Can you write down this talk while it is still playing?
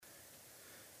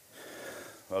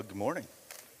Well, good morning.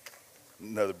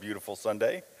 Another beautiful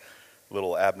Sunday. A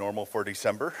little abnormal for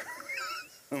December.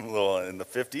 A little in the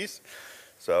 50s.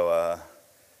 So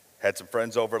had some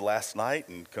friends over last night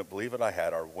and couldn't believe it. I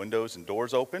had our windows and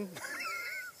doors open.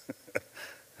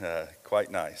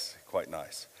 Quite nice, quite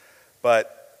nice.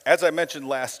 But as I mentioned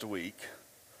last week's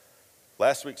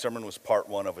sermon was part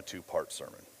one of a two-part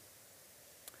sermon.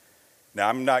 Now,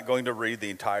 I'm not going to read the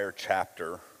entire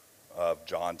chapter of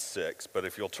John 6, but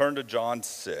if you'll turn to John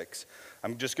 6,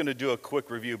 I'm just going to do a quick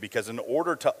review because in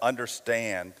order to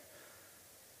understand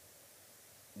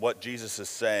what Jesus is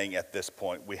saying at this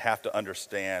point, we have to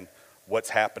understand what's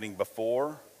happening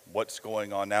before, what's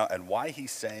going on now, and why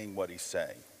he's saying what he's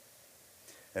saying.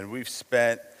 And we've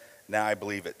spent, now I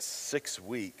believe it's 6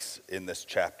 weeks in this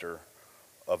chapter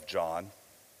of John.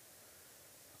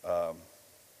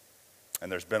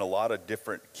 And there's been a lot of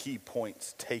different key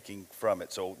points taking from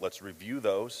it. So let's review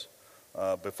those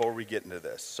before we get into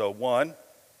this. So one,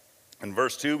 in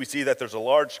verse 2, we see that there's a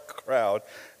large crowd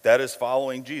that is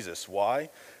following Jesus. Why?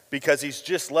 Because he's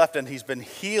just left and he's been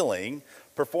healing,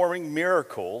 performing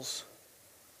miracles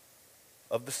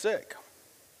of the sick.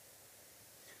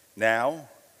 Now,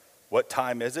 what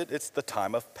time is it? It's the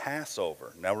time of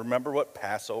Passover. Now remember what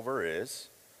Passover is,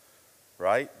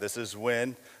 right? This is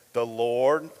when the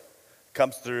Lord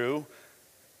comes through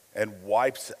and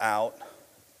wipes out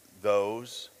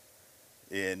those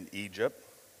in Egypt.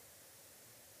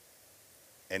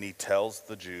 And he tells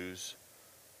the Jews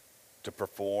to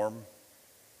perform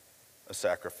a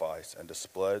sacrifice and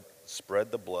to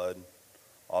spread the blood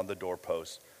on the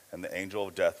doorpost, and the angel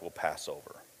of death will pass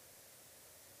over.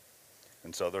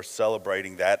 And so they're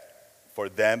celebrating that for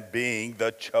them being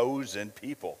the chosen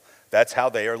people. That's how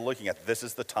they are looking at it. This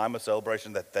is the time of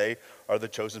celebration that they are the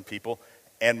chosen people.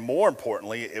 And more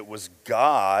importantly, it was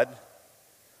God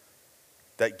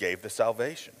that gave the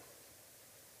salvation.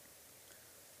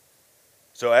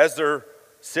 So as they're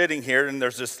sitting here and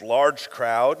there's this large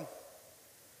crowd,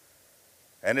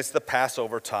 and it's the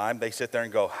Passover time, they sit there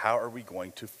and go, how are we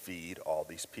going to feed all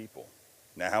these people?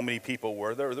 Now, how many people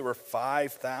were there? There were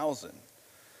 5,000.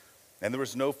 And there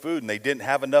was no food, and they didn't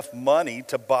have enough money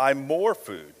to buy more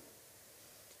food.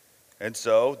 And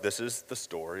so this is the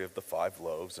story of the 5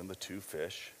 loaves and the 2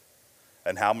 fish,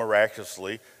 and how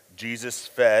miraculously Jesus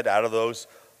fed out of those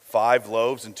 5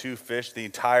 loaves and 2 fish the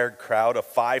entire crowd of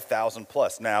 5,000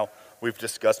 plus. Now, we've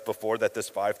discussed before that this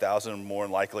 5,000 more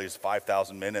than likely is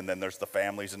 5,000 men, and then there's the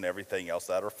families and everything else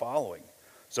that are following.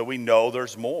 So we know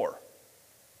there's more,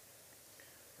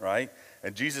 right?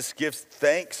 And Jesus gives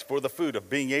thanks for the food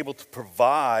of being able to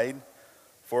provide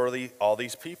for all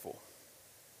these people.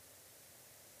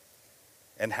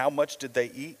 And how much did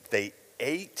they eat? They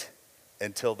ate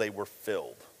until they were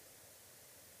filled.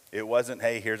 It wasn't,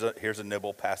 hey, here's a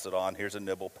nibble, pass it on. Here's a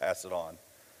nibble, pass it on.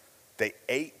 They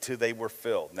ate till they were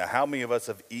filled. Now, how many of us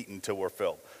have eaten till we're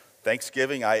filled?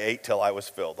 Thanksgiving, I ate till I was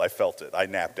filled. I felt it. I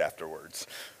napped afterwards.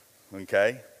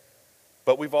 Okay?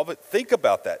 But we've all think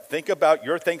about that. Think about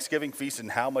your Thanksgiving feast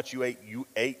and how much you ate. You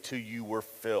ate till you were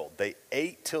filled. They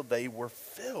ate till they were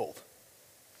filled.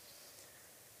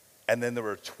 And then there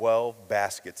were 12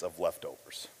 baskets of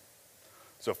leftovers.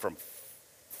 So from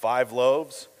 5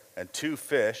 loaves and 2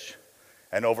 fish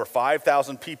and over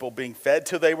 5,000 people being fed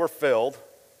till they were filled,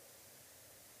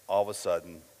 all of a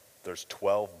sudden there's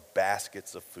 12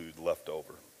 baskets of food left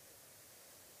over.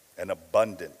 An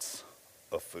abundance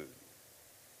of food.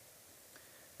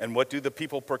 And what do the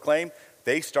people proclaim?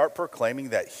 They start proclaiming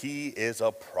that he is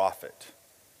a prophet.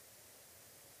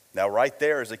 Now, right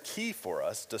there is a key for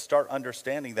us to start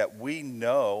understanding that we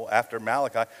know after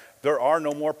Malachi, there are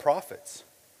no more prophets.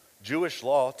 Jewish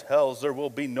law tells there will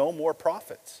be no more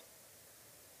prophets.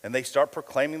 And they start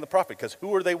proclaiming the prophet, because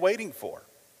who are they waiting for?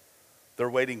 They're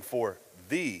waiting for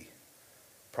the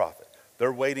prophet.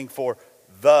 They're waiting for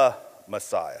the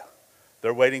Messiah.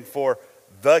 They're waiting for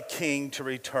the king to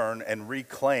return and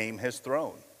reclaim his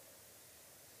throne.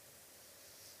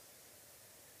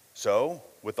 So,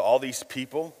 with all these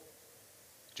people,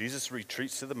 Jesus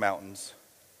retreats to the mountains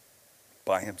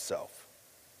by himself.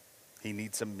 He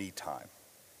needs some me time.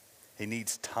 He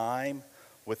needs time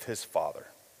with his Father.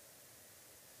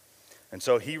 And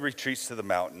so he retreats to the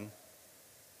mountain,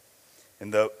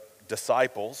 and the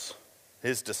disciples,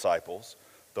 his disciples,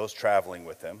 those traveling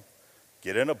with him,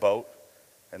 get in a boat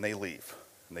and they leave.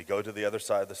 And they go to the other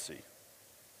side of the sea,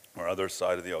 or other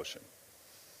side of the ocean.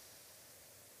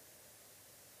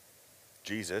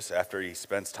 Jesus, after he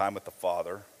spends time with the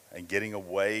Father and getting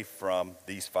away from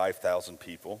these 5,000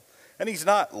 people, and he's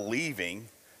not leaving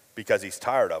because he's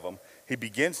tired of them, he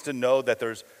begins to know that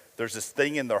there's this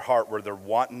thing in their heart where they're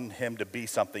wanting him to be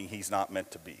something he's not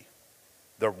meant to be.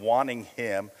 They're wanting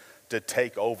him to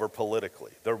take over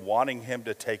politically. They're wanting him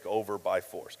to take over by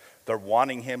force. They're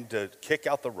wanting him to kick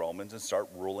out the Romans and start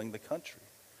ruling the country.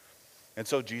 And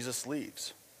so Jesus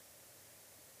leaves.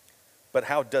 But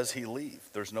how does he leave?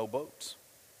 There's no boats.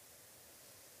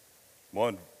 Well,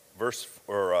 in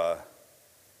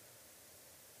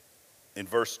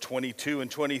verse 22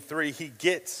 and 23, he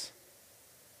gets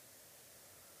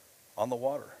on the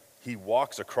water. He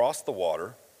walks across the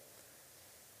water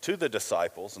to the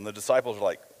disciples, and the disciples are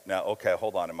like, now, okay,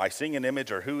 hold on. Am I seeing an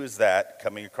image, or who is that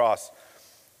coming across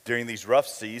during these rough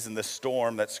seas and this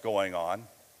storm that's going on?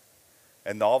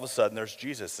 And all of a sudden, there's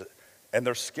Jesus, and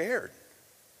they're scared.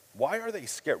 Why are they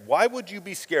scared? Why would you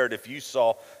be scared if you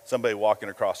saw somebody walking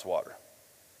across water?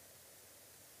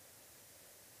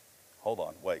 Hold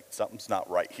on, wait, something's not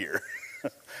right here.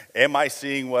 Am I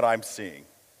seeing what I'm seeing?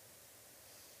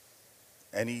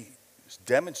 And he's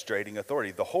demonstrating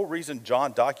authority. The whole reason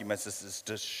John documents this is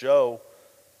to show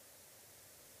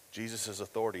Jesus'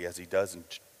 authority, as he does in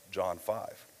John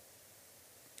 5.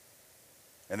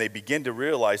 And they begin to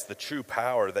realize the true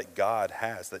power that God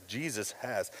has, that Jesus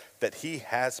has, that he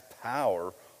has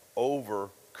power over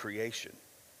creation.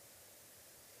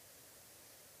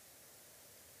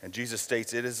 And Jesus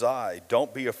states, "It is I,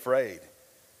 don't be afraid."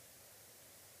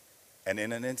 And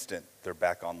in an instant, they're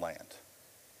back on land.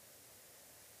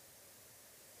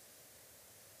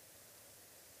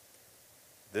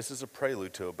 This is a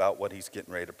prelude to about what he's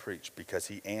getting ready to preach, because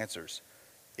he answers,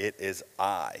 "It is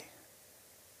I,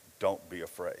 don't be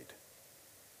afraid."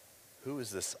 Who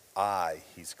is this I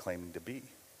he's claiming to be?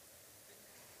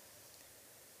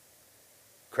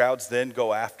 Crowds then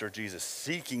go after Jesus,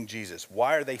 seeking Jesus.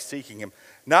 Why are they seeking him?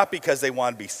 Not because they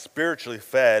want to be spiritually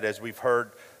fed, as we've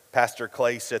heard Pastor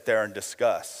Clay sit there and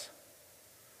discuss,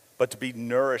 but to be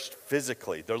nourished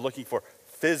physically. They're looking for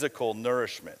physical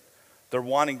nourishment. They're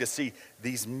wanting to see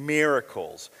these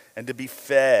miracles and to be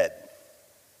fed.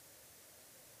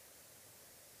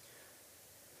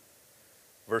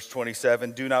 Verse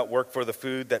 27, "Do not work for the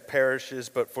food that perishes,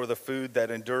 but for the food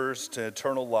that endures to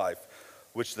eternal life,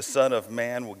 which the Son of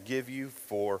Man will give you,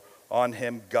 for on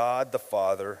him God the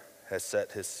Father has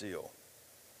set his seal."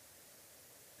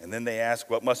 And then they ask,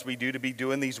 "What must we do to be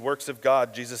doing these works of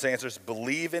God?" Jesus answers,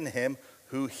 "Believe in him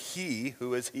who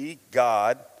is he,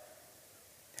 God,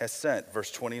 has sent."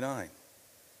 Verse 29.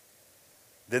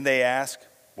 Then they ask,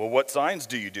 "Well, what signs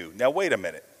do you do?" Now, wait a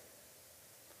minute.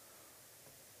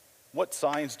 What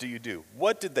signs do you do?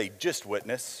 What did they just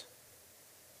witness?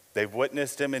 They've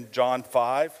witnessed him in John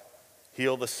 5,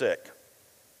 heal the sick.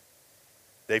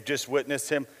 They've just witnessed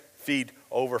him feed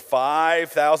over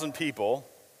 5,000 people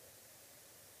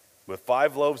with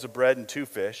 5 loaves of bread and 2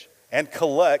 fish, and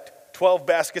collect 12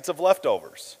 baskets of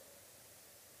leftovers.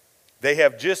 They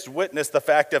have just witnessed the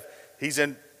fact of he's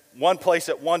in one place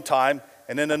at one time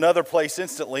and in another place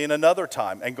instantly in another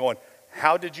time, and going,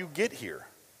 "How did you get here?"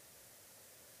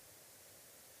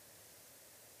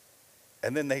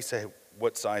 And then they say,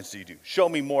 "What signs do you do?" "Show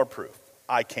me more proof."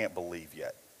 "I can't believe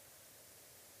yet."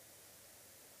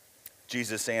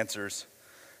 Jesus answers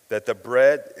that the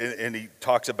bread, and he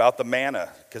talks about the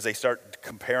manna, because they start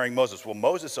comparing Moses. Well,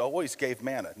 Moses always gave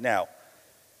manna. Now,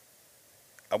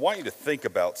 I want you to think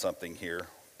about something here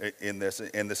in this,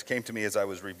 and this came to me as I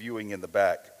was reviewing in the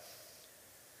back.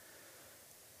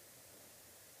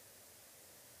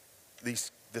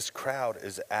 This crowd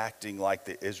is acting like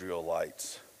the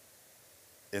Israelites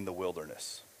in the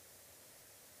wilderness.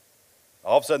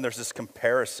 All of a sudden, there's this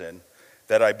comparison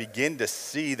that I begin to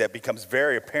see that becomes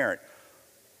very apparent.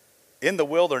 In the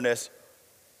wilderness,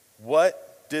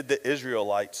 what did the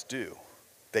Israelites do?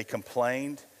 They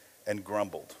complained and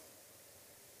grumbled.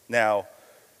 Now,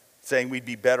 saying we'd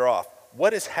be better off.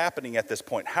 What is happening at this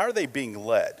point? How are they being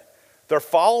led? They're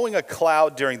following a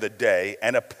cloud during the day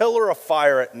and a pillar of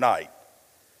fire at night.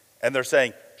 And they're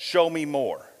saying, "Show me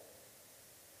more."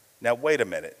 Now, wait a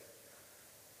minute.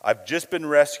 I've just been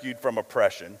rescued from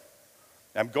oppression.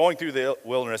 I'm going through the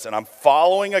wilderness, and I'm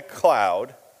following a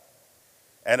cloud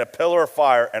and a pillar of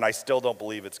fire, and I still don't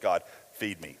believe it's God.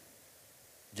 Feed me.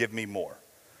 Give me more.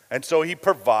 And so he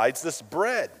provides this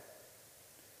bread.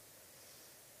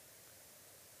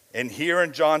 And here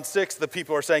in John 6, the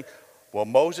people are saying, "Well,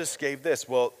 Moses gave this."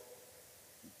 Well,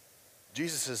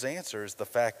 Jesus' answer is the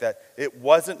fact that it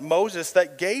wasn't Moses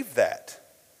that gave that.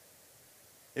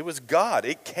 It was God.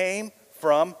 It came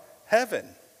from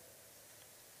heaven.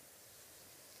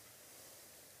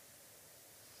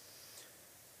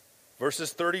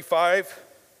 Verses 35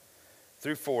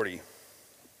 through 40.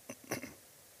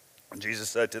 Jesus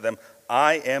said to them,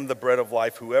 "I am the bread of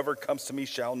life. Whoever comes to me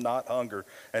shall not hunger,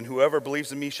 and whoever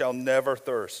believes in me shall never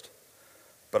thirst.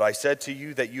 But I said to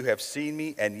you that you have seen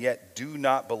me and yet do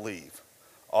not believe.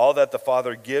 All that the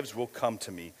Father gives will come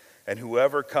to me, and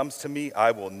whoever comes to me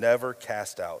I will never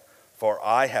cast out. For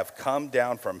I have come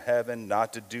down from heaven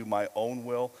not to do my own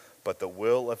will, but the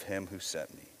will of him who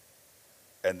sent me.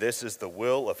 And this is the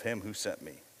will of him who sent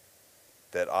me,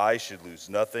 that I should lose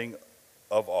nothing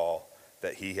of all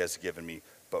that he has given me,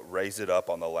 but raise it up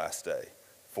on the last day.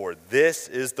 For this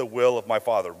is the will of my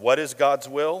Father. What is God's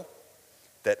will?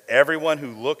 That everyone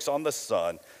who looks on the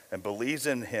Son and believes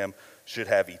in him should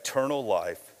have eternal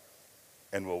life,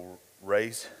 and will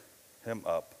raise him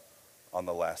up on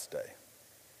the last day.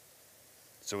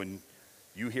 So when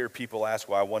you hear people ask,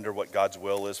 well, I wonder what God's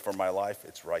will is for my life,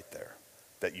 it's right there,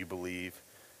 that you believe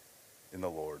in the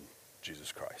Lord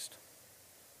Jesus Christ.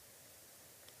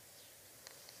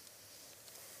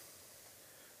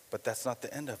 But that's not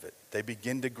the end of it. They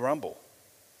begin to grumble.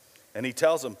 And he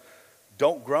tells them,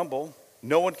 don't grumble.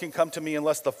 No one can come to me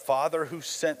unless the Father who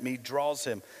sent me draws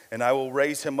him, and I will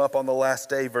raise him up on the last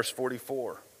day, verse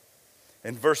 44.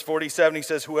 In verse 47, he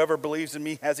says, whoever believes in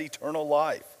me has eternal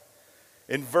life.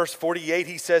 In verse 48,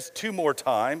 he says 2 more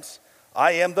times,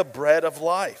 I am the bread of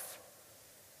life.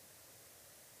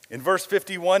 In verse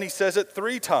 51, he says it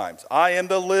 3 times, I am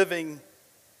the living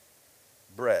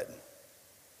bread.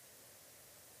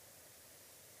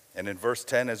 And in verse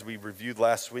 10, as we reviewed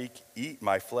last week, eat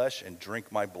my flesh and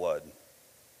drink my blood.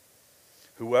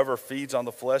 Whoever feeds on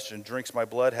the flesh and drinks my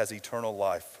blood has eternal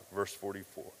life. Verse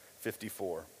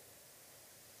 54.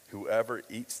 Whoever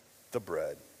eats the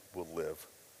bread will live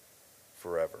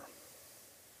forever.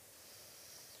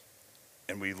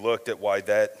 And we looked at why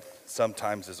that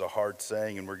sometimes is a hard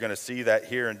saying, and we're going to see that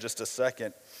here in just a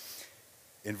second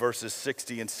in verses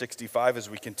 60 and 65 as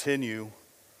we continue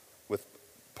with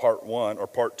part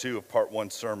 2 of part 1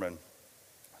 sermon.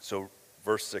 So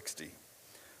verse 60.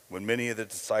 When many of the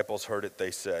disciples heard it,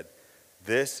 they said,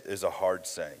 this is a hard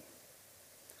saying.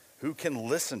 Who can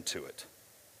listen to it?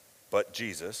 But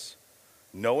Jesus,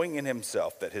 knowing in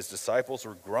himself that his disciples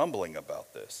were grumbling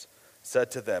about this,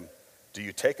 said to them, do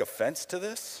you take offense to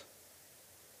this?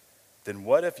 Then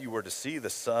what if you were to see the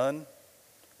Son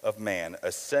of Man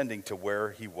ascending to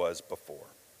where he was before?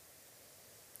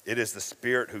 It is the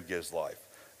Spirit who gives life.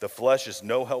 The flesh is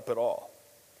no help at all.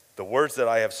 The words that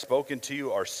I have spoken to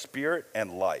you are spirit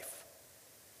and life.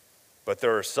 But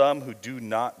there are some who do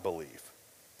not believe.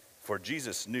 For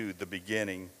Jesus knew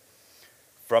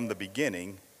from the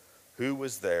beginning, who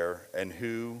was there and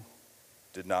who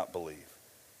did not believe,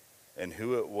 and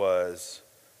who it was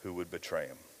who would betray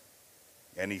him.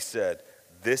 And he said,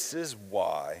 This is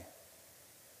why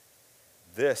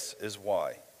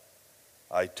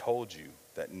I told you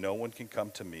that no one can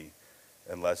come to me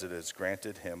unless it is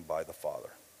granted him by the Father.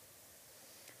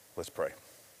 Let's pray.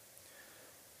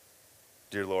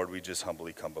 Dear Lord, we just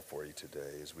humbly come before you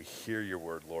today. As we hear your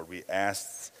word, Lord, we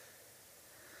ask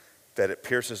that it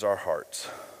pierces our hearts,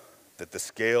 that the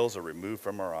scales are removed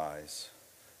from our eyes,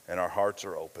 and our hearts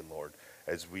are open, Lord,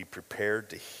 as we prepare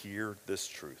to hear this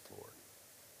truth, Lord.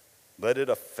 Let it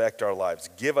affect our lives.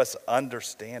 Give us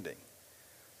understanding.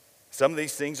 Some of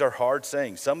these things are hard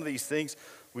sayings. Some of these things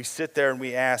we sit there and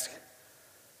we ask,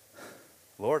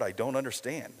 Lord, I don't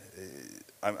understand.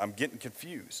 I'm getting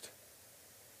confused.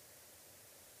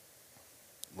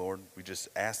 Lord, we just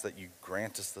ask that you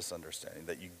grant us this understanding,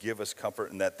 that you give us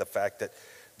comfort, and that the fact that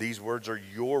these words are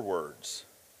your words,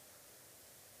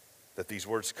 that these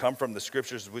words come from the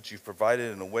scriptures which you've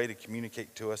provided in a way to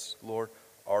communicate to us, Lord,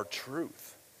 are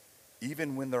truth,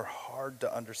 even when they're hard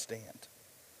to understand.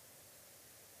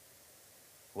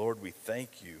 Lord, we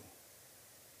thank you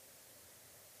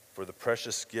for the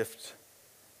precious gift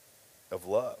of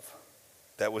love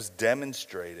that was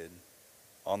demonstrated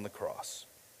on the cross.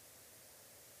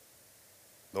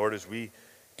 Lord, as we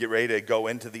get ready to go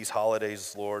into these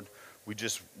holidays, Lord, we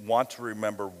just want to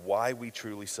remember why we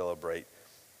truly celebrate.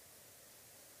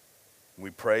 We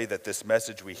pray that this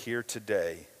message we hear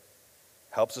today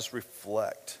helps us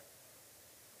reflect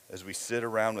as we sit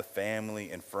around with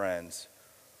family and friends,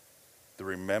 the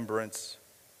remembrance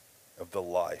of the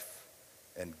life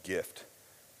and gift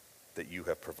that you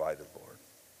have provided, Lord.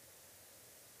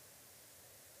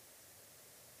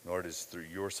 Lord, it is through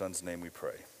your Son's name we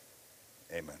pray.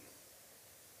 Amen.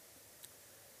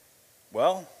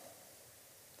 Well,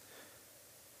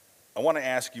 I want to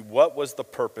ask you, what was the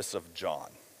purpose of John?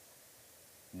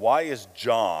 Why is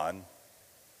John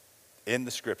in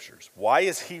the scriptures? Why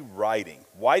is he writing?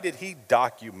 Why did he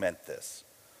document this?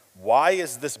 Why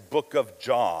is this book of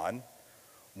John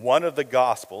one of the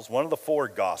gospels, one of the 4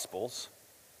 gospels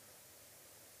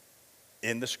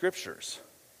in the scriptures?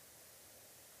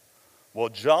 Well,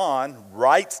 John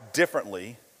writes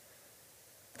differently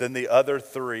than the other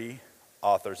three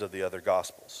authors of the other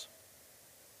Gospels.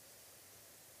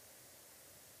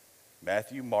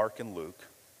 Matthew, Mark, and Luke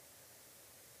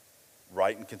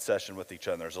write in concession with each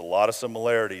other. There's a lot of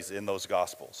similarities in those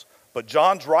Gospels. But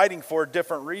John's writing for a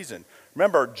different reason.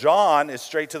 Remember, John is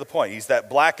straight to the point. He's that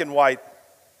black and white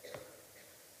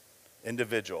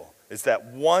individual. It's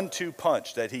that 1-2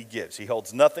 punch that he gives. He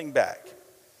holds nothing back.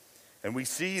 And we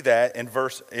see that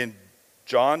in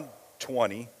John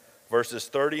 20, verses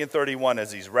 30 and 31.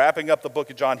 As he's wrapping up the book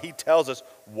of John, he tells us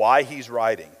why he's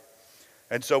writing.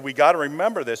 And so we got to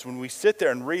remember this when we sit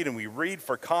there and we read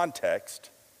for context.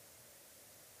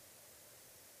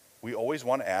 We always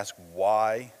want to ask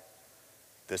why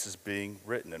this is being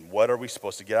written and what are we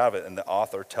supposed to get out of it. And the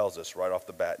author tells us right off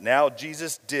the bat. Now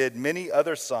Jesus did many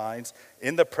other signs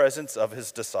in the presence of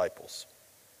his disciples,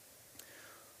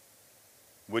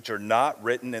 which are not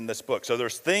written in this book. So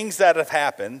there's things that have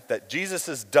happened that Jesus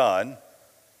has done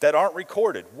that aren't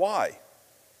recorded. Why?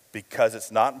 Because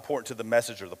it's not important to the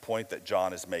message or the point that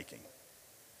John is making.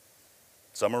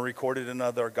 Some are recorded in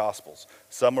other Gospels.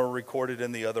 Some are recorded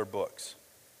in the other books.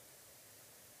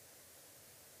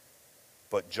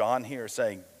 But John here is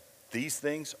saying these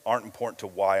things aren't important to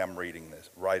why I'm writing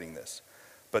this.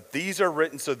 But these are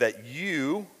written so that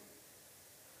you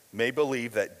may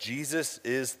believe that Jesus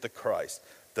is the Christ,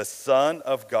 the Son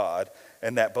of God,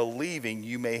 and that believing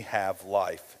you may have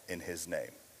life in his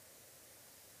name.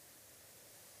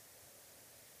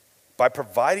 By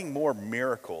providing more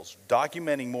miracles,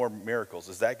 documenting more miracles,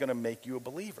 is that going to make you a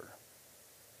believer?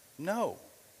 No.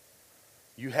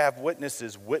 You have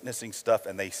witnesses witnessing stuff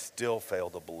and they still fail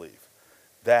to believe.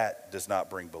 That does not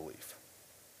bring belief.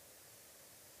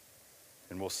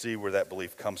 And we'll see where that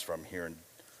belief comes from here in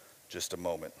just a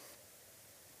moment.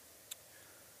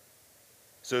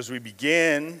 So as we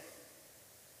begin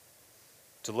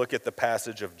to look at the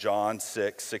passage of John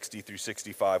 6, 60 through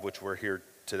 65, which we're here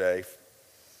today,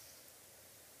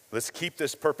 let's keep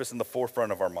this purpose in the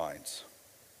forefront of our minds.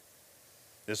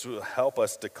 This will help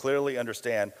us to clearly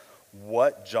understand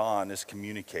what John is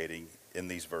communicating in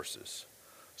these verses.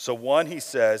 So one, he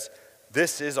says,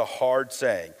 this is a hard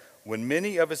saying. When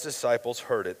many of his disciples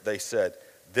heard it, they said,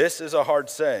 this is a hard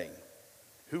saying.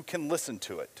 Who can listen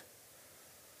to it?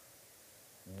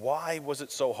 Why was it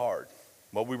so hard?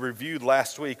 Well, we reviewed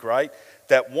last week, right?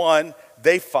 That one,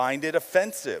 they find it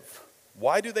offensive.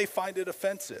 Why do they find it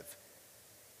offensive?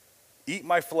 Eat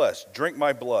my flesh, drink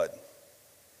my blood.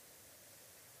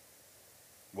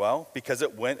 Well, because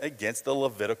it went against the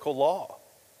Levitical law.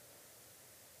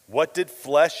 What did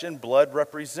flesh and blood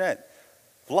represent?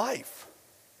 Life,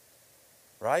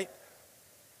 right?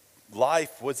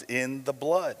 Life was in the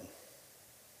blood.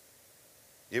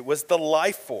 It was the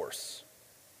life force.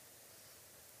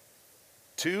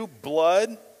 2,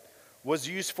 blood was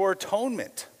used for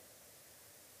atonement.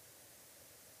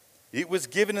 It was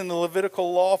given in the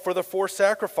Levitical law for the 4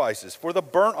 sacrifices, for the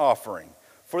burnt offering,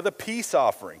 for the peace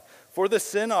offering, for the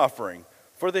sin offering,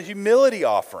 for the humility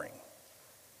offering.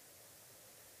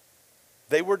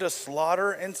 They were to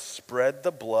slaughter and spread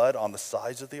the blood on the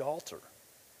sides of the altar.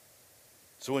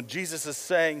 So when Jesus is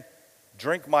saying,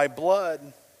 drink my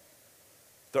blood,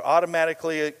 they're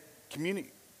automatically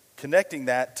connecting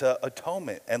that to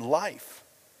atonement and life.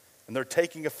 And they're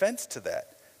taking offense to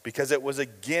that because it was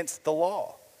against the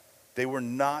law. They were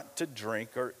not to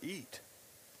drink or eat.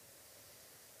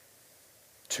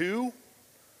 2,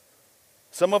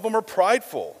 some of them are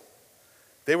prideful.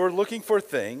 They were looking for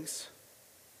things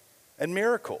and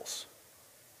miracles.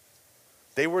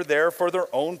 They were there for their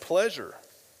own pleasure.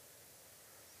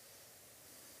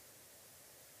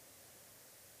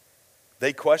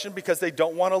 They question because they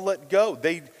don't want to let go.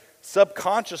 They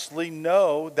subconsciously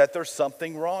know that there's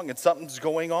something wrong and something's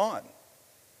going on.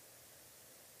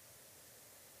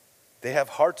 They have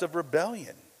hearts of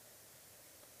rebellion.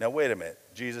 Now, wait a minute.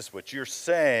 Jesus, what you're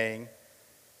saying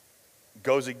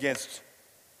goes against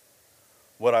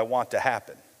what I want to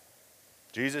happen.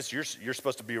 Jesus, you're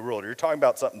supposed to be a ruler. You're talking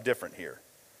about something different here.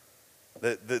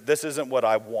 This isn't what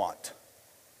I want.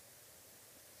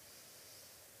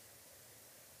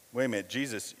 Wait a minute,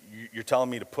 Jesus, you're telling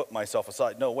me to put myself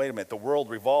aside. No, wait a minute. The world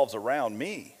revolves around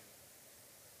me.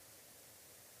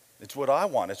 It's what I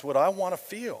want. It's what I want to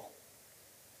feel.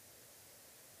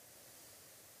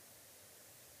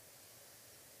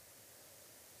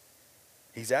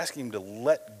 He's asking them to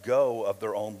let go of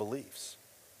their own beliefs.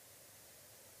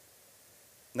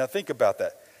 Now think about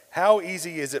that. How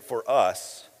easy is it for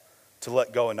us to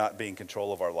let go and not be in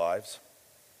control of our lives?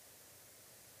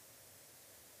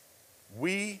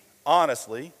 We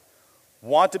honestly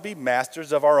want to be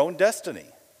masters of our own destiny.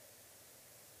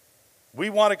 We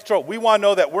want to control. We want to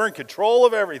know that we're in control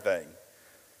of everything.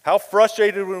 How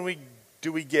frustrated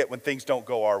do we get when things don't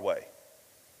go our way?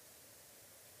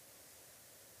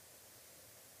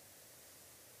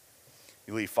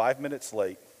 You leave 5 minutes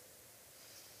late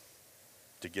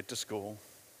to get to school,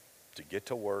 to get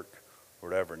to work,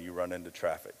 whatever, and you run into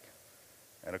traffic.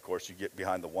 And of course, you get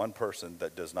behind the one person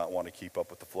that does not want to keep up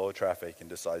with the flow of traffic and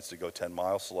decides to go 10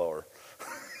 miles slower.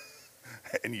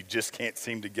 And you just can't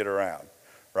seem to get around,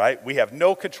 right? We have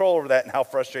no control over that, and how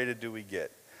frustrated do we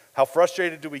get? How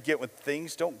frustrated do we get when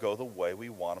things don't go the way we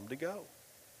want them to go?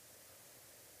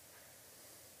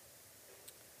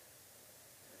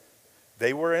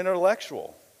 They were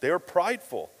intellectual. They were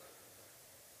prideful.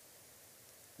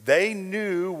 They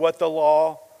knew what the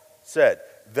law said.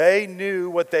 They knew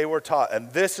what they were taught.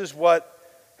 And this is what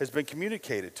has been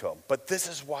communicated to them. But this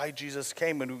is why Jesus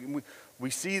came. And we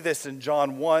see this in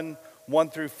John 1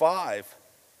 through 5.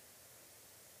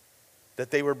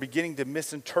 That they were beginning to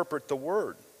misinterpret the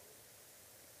word.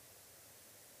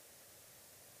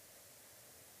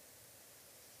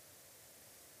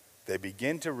 They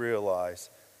begin to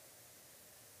realize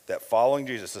that following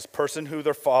Jesus, this person who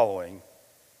they're following,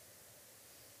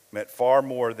 meant far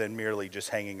more than merely just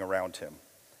hanging around him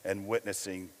and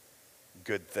witnessing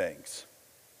good things.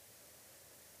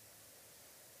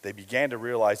 They began to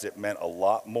realize it meant a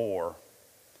lot more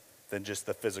than just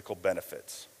the physical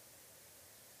benefits.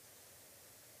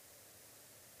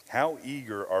 How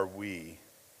eager are we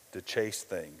to chase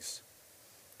things,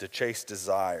 to chase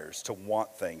desires, to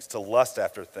want things, to lust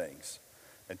after things,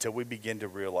 until we begin to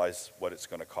realize what it's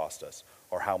going to cost us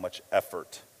or how much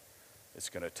effort it's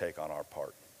going to take on our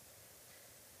part.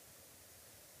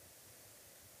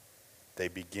 They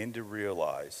begin to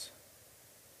realize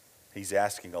he's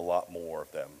asking a lot more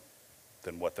of them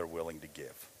than what they're willing to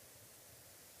give.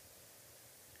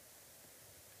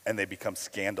 And they become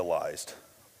scandalized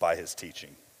by his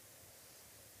teaching.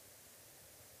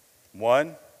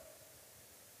 One,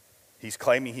 he's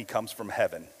claiming he comes from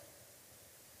heaven.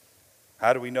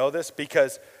 How do we know this?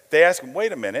 Because they ask him,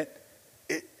 wait a minute,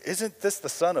 isn't this the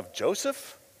son of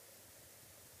Joseph?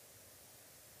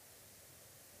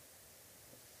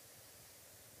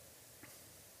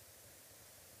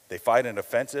 They find it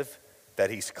offensive that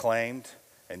he's claimed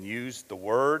and used the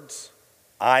words,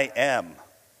 I am.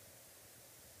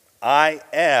 I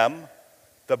am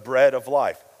the bread of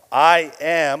life. I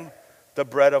am the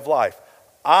bread of life.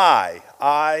 I.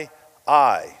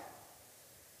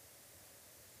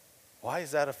 Why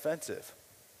is that offensive?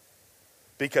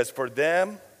 Because for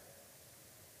them,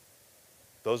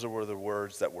 those were the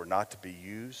words that were not to be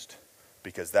used,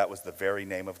 because that was the very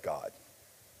name of God.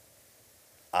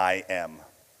 I am.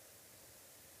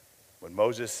 When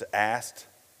Moses asked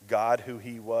God who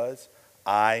he was,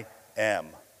 I am.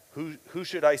 Who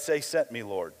should I say sent me,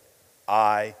 Lord?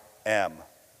 I am.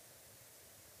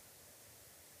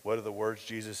 What are the words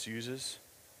Jesus uses?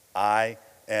 I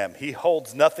am. He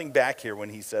holds nothing back here when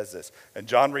he says this. And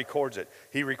John records it.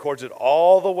 He records it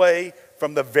all the way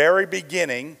from the very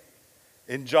beginning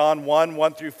in John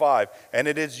 1 through 5. And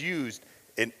it is used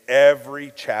in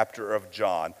every chapter of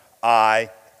John. I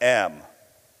am.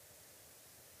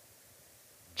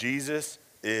 Jesus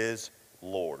is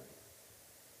Lord.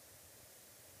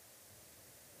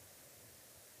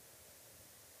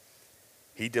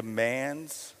 He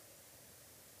demands,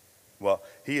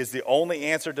 he is the only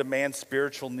answer to man's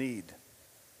spiritual need.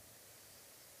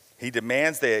 He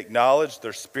demands they acknowledge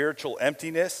their spiritual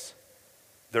emptiness,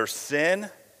 their sin.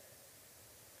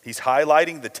 He's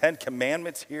highlighting the 10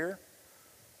 Commandments here.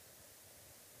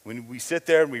 When we sit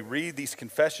there and we read these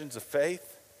confessions of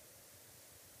faith,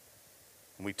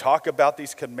 and we talk about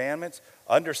these commandments,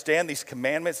 understand these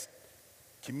commandments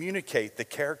communicate the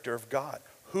character of God,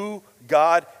 who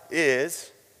God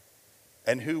is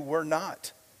and who we're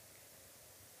not.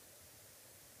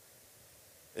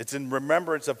 It's in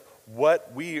remembrance of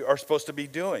what we are supposed to be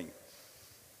doing.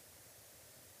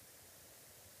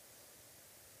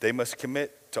 They must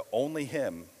commit to only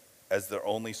him as their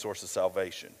only source of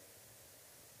salvation.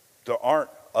 There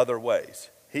aren't other ways.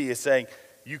 He is saying,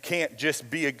 you can't just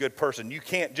be a good person. You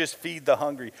can't just feed the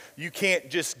hungry. You can't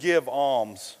just give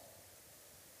alms.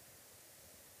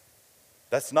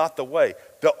 That's not the way.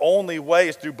 The only way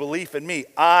is through belief in me.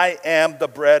 I am the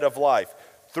bread of life.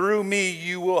 Through me,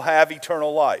 you will have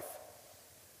eternal life.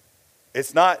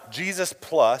 It's not Jesus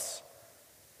plus.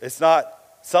 It's not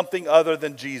something other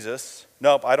than Jesus.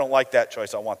 Nope, I don't like that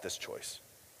choice. I want this choice.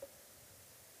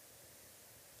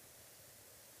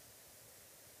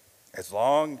 As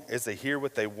long as they hear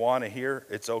what they want to hear,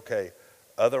 it's okay.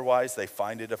 Otherwise, they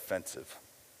find it offensive.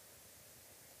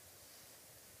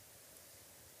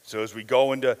 So as we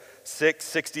go into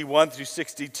 6:61 through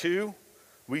 62,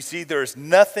 we see there's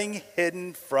nothing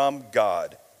hidden from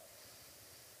God.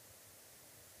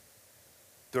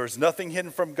 There's nothing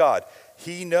hidden from God.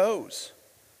 He knows.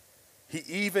 He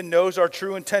even knows our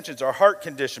true intentions, our heart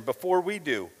condition before we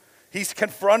do. He's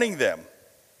confronting them.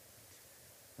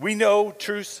 We know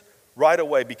truths right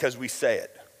away because we say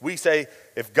it. We say,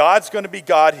 if God's going to be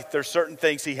God, there's certain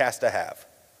things he has to have,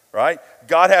 right?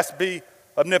 God has to be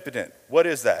omnipotent. What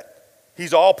is that?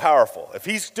 He's all powerful. If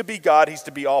he's to be God, he's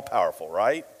to be all powerful,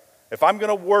 right? If I'm going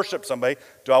to worship somebody,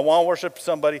 do I want to worship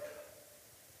somebody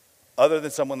other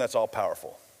than someone that's all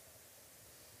powerful?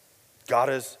 God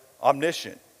is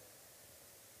omniscient.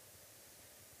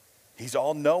 He's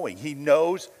all knowing. He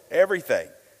knows everything.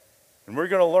 And we're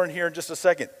going to learn here in just a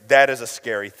second, that is a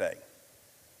scary thing.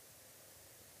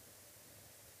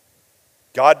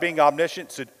 God being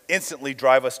omniscient should instantly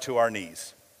drive us to our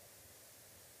knees.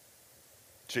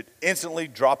 Should instantly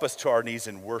drop us to our knees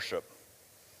in worship.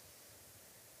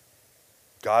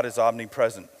 God is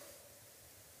omnipresent.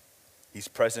 He's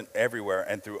present everywhere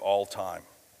and through all time.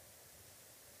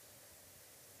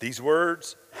 These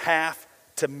words have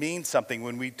to mean something.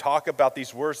 When we talk about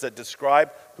these words that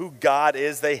describe who God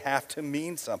is, they have to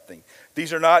mean something.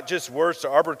 These are not just words to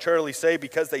arbitrarily say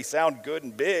because they sound good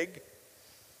and big.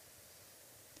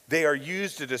 They are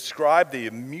used to describe the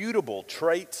immutable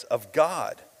traits of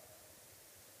God.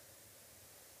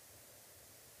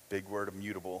 Big word,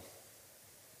 immutable.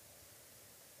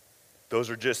 Those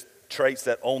are just traits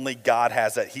that only God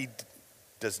has that he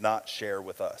does not share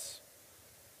with us.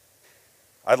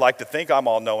 I'd like to think I'm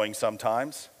all-knowing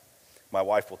sometimes. My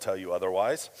wife will tell you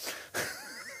otherwise.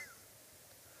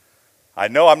 I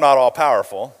know I'm not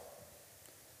all-powerful.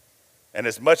 And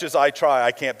as much as I try,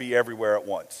 I can't be everywhere at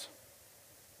once.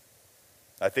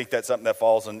 I think that's something that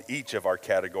falls in each of our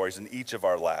categories, in each of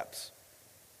our laps.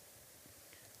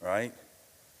 Right?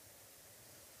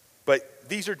 But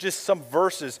these are just some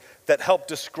verses that help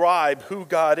describe who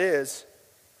God is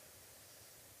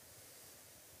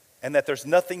and that there's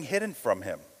nothing hidden from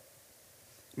him.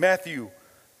 Matthew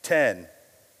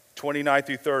 10:29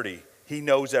 through 30, he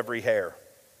knows every hair.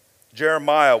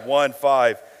 Jeremiah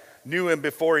 1:5, knew him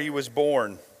before he was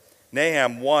born.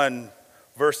 Nahum 1,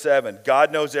 verse 7,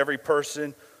 God knows every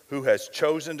person who has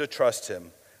chosen to trust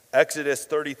him. Exodus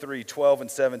 33:12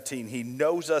 and 17, he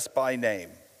knows us by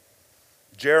name.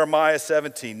 Jeremiah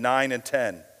 17:9 and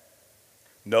 10,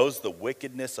 knows the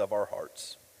wickedness of our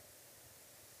hearts.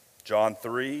 John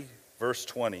 3, verse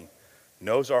 20,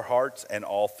 knows our hearts and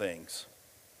all things.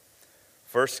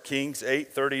 1 Kings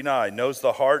 8:39, knows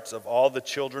the hearts of all the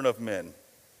children of men.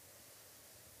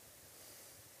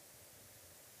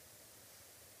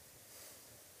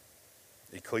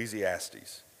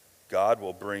 Ecclesiastes, God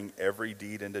will bring every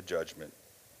deed into judgment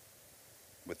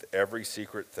with every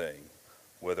secret thing,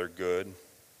 whether good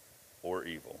or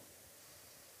evil.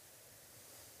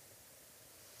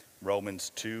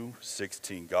 Romans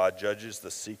 2:16, God judges the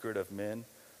secret of men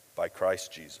by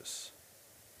Christ Jesus.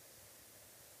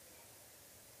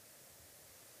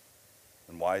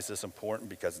 And why is this important?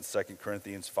 Because in 2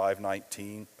 Corinthians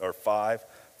 5:19 or 5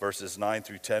 verses 9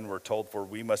 through 10 we're told, for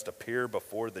we must appear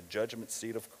before the judgment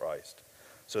seat of Christ,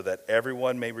 so that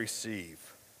everyone may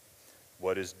receive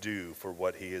what is due for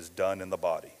what he has done in the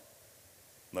body.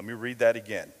 Let me read that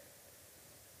again.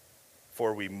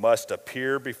 For we must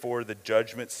appear before the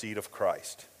judgment seat of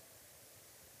Christ.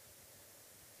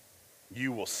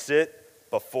 You will sit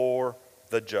before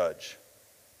the judge,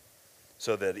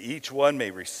 so that each one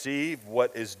may receive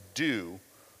what is due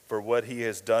for what he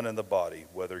has done in the body,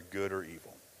 whether good or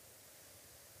evil.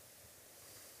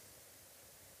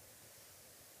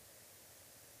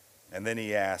 And then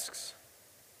he asks,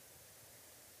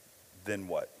 then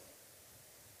what?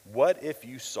 What if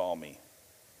you saw me?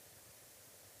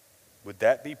 Would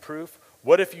that be proof?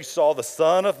 What if you saw the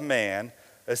Son of Man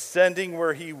ascending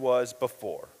where he was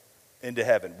before into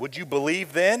heaven? Would you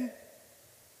believe then?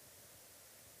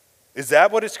 Is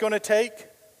that what it's going to take?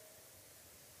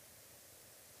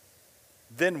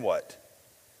 Then what?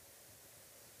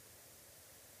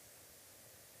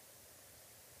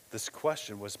 This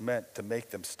question was meant to make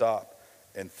them stop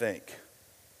and think.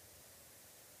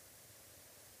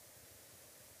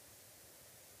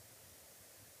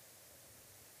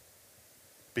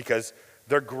 Because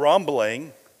they're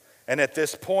grumbling, and at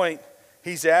this point,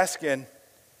 he's asking,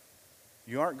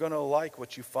 you aren't going to like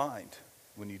what you find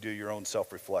when you do your own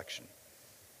self-reflection.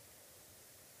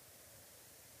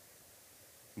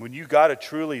 When you got to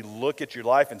truly look at your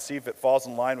life and see if it falls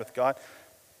in line with God,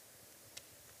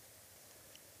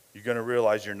 you're going to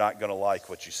realize you're not going to like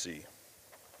what you see.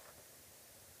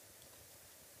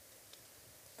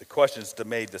 The question is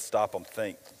made to stop them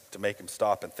think, to make them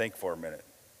stop and think for a minute.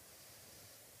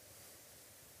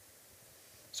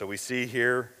 So we see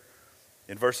here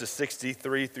in verses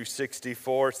 63 through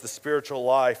 64, it's the spiritual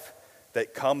life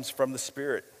that comes from the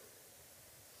Spirit.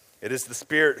 It is the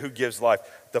Spirit who gives life.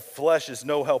 The flesh is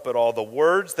no help at all. The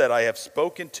words that I have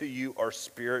spoken to you are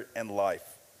spirit and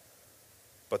life.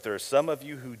 But there are some of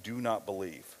you who do not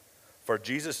believe. For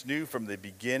Jesus knew from the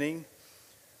beginning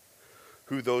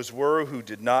who those were who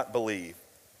did not believe,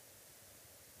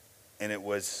 and who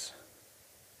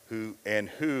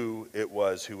it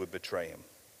was who would betray him.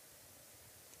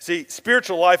 See,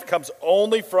 spiritual life comes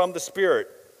only from the Spirit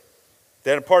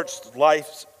that imparts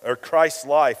Christ's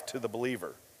life to the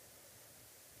believer.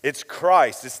 It's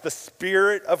Christ, it's the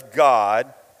Spirit of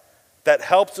God that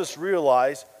helps us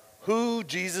realize who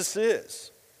Jesus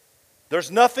is. There's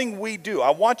nothing we do. I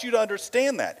want you to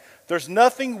understand that. There's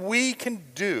nothing we can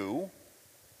do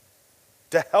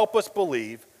to help us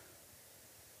believe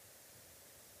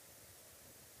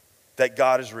that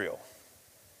God is real,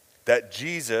 that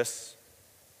Jesus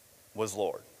was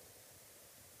Lord.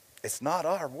 It's not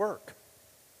our work.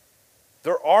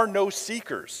 There are no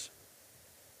seekers.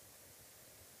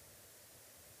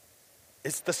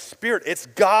 It's the Spirit. It's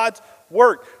God's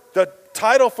work. The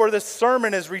title for this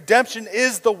sermon is Redemption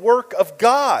is the Work of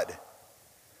God.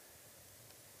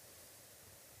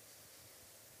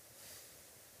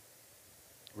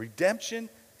 Redemption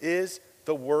is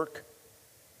the work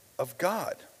of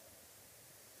God.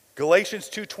 Galatians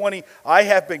 2:20, I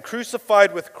have been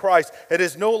crucified with Christ. It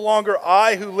is no longer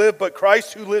I who live, but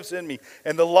Christ who lives in me.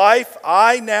 And the life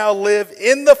I now live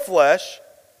in the flesh,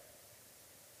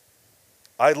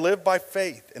 I live by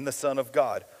faith in the Son of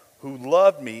God, who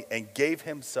loved me and gave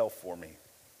himself for me.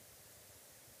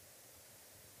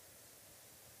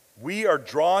 We are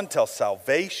drawn to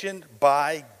salvation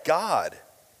by God.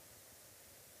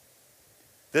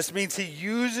 This means he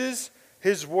uses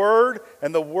his word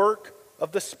and the work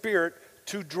of the Spirit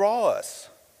to draw us.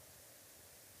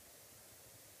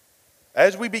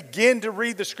 As we begin to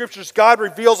read the Scriptures, God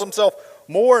reveals himself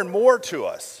more and more to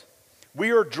us.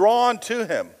 We are drawn to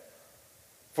him.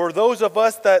 For those of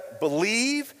us that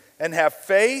believe and have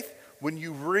faith, when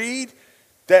you read,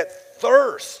 that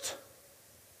thirst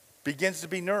begins to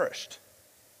be nourished.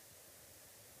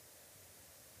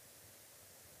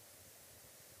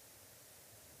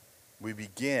 We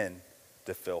begin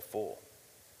to feel full.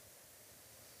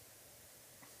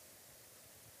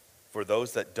 For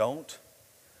those that don't,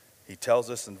 he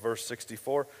tells us in verse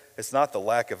 64, it's not the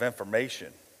lack of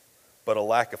information, but a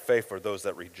lack of faith for those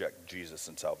that reject Jesus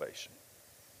and salvation.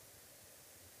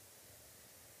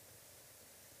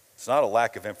 It's not a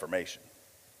lack of information.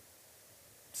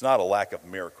 It's not a lack of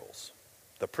miracles.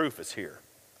 The proof is here.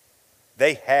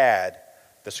 They had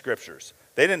the Scriptures.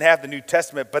 They didn't have the New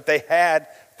Testament, but they had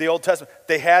the Old Testament.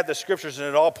 They had the Scriptures, and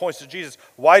it all points to Jesus.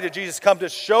 Why did Jesus come? To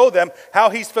show them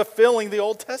how he's fulfilling the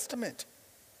Old Testament.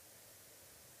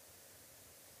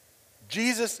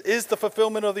 Jesus is the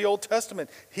fulfillment of the Old Testament.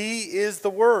 He is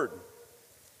the Word.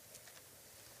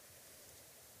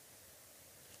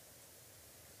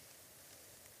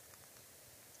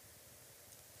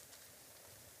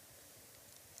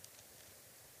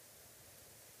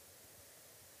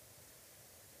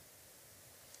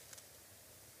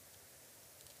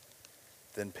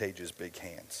 Then Page's big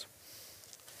hands.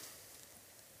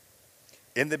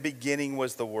 In the beginning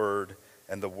was the Word,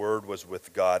 and the Word was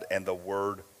with God, and the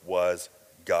Word was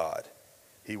God.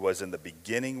 He was in the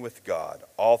beginning with God.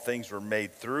 All things were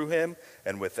made through him,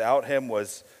 and without him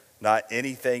was not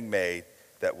anything made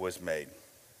that was made.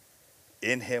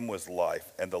 In him was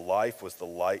life, and the life was the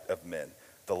light of men.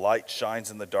 The light shines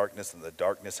in the darkness, and the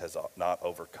darkness has not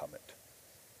overcome it.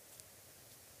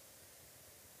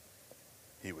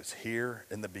 He was here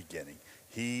in the beginning.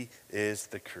 He is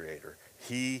the creator.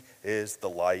 He is the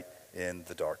light in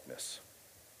the darkness.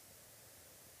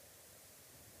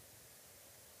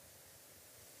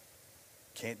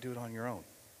 Can't do it on your own.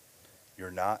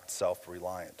 You're not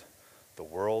self-reliant. The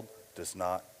world does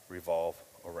not revolve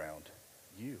around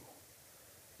you.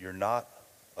 You're not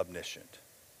omniscient.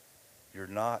 You're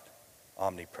not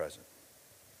omnipresent.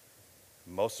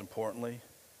 Most importantly,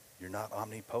 you're not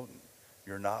omnipotent.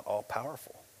 You're not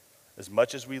all-powerful. As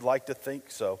much as we like to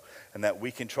think so, and that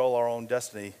we control our own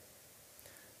destiny,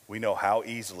 we know how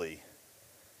easily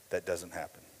that doesn't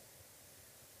happen.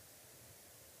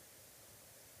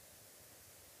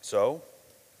 So,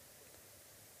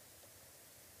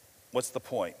 what's the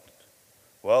point?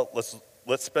 Well,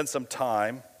 let's spend some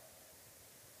time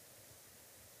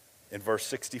in verse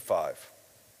 65.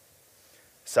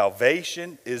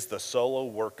 Salvation is the solo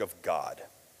work of God.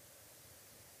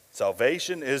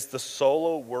 Salvation is the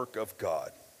solo work of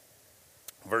God.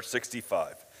 Verse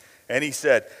 65. And he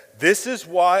said, "This is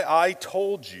why I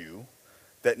told you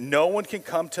that no one can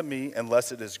come to me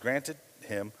unless it is granted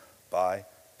him by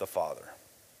the Father."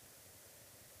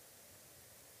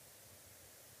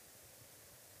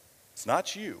 It's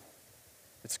not you,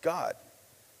 it's God.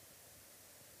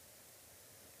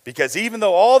 Because even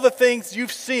though all the things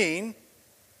you've seen,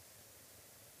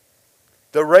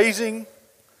 the raising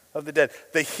of the dead,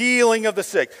 the healing of the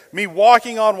sick, me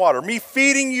walking on water, me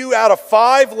feeding you out of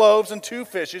 5 loaves and 2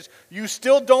 fishes, you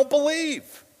still don't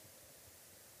believe.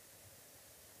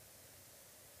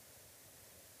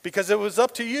 Because if it was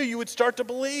up to you, you would start to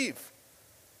believe.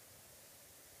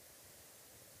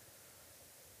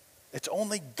 It's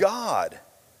only God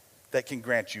that can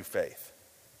grant you faith.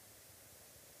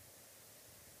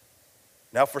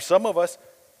 Now, for some of us,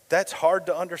 that's hard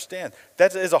to understand.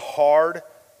 That is a hard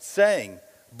saying,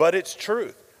 but it's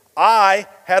truth. I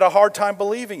had a hard time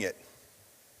believing it.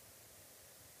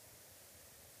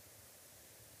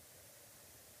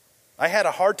 I had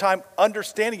a hard time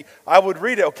understanding it. I would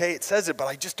read it, okay, it says it, but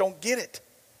I just don't get it.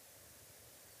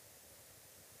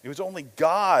 It was only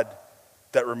God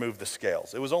that removed the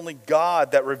scales. It was only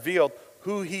God that revealed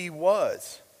who he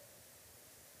was.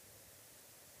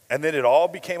 And then it all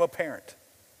became apparent.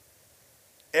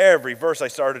 Every verse I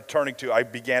started turning to, I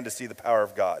began to see the power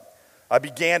of God. I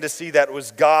began to see that it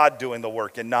was God doing the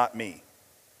work and not me.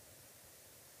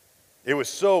 It was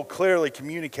so clearly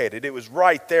communicated. It was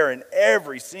right there in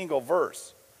every single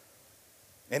verse.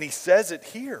 And he says it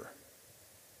here.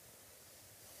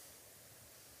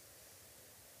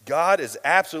 God is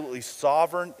absolutely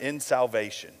sovereign in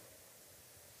salvation.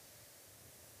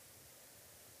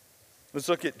 Let's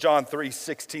look at John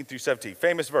 3:16 through 17.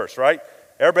 Famous verse, right?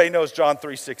 Everybody knows John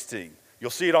 3:16.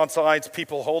 You'll see it on signs,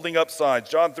 people holding up signs.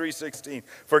 John 3:16.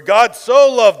 For God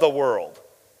so loved the world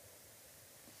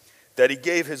that he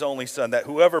gave his only son, that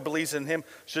whoever believes in him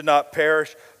should not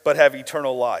perish, but have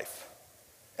eternal life.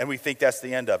 And we think that's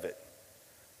the end of it.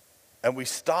 And we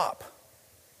stop.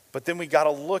 But then we got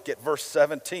to look at verse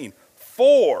 17.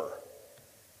 For,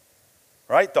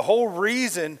 right? The whole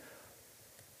reason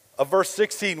of verse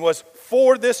 16 was,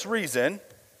 for this reason,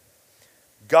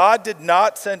 God did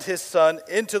not send his son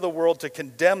into the world to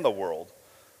condemn the world,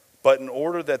 but in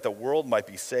order that the world might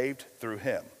be saved through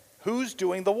him. Who's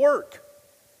doing the work?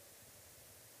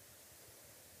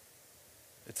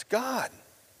 It's God.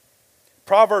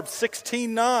 Proverbs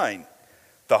 16:9.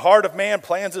 The heart of man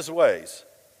plans his ways,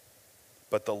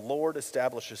 but the Lord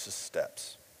establishes his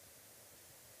steps.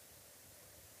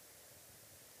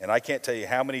 And I can't tell you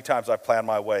how many times I've planned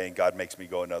my way and God makes me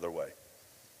go another way.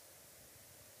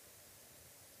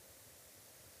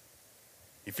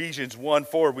 Ephesians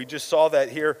 1:4, we just saw that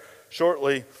here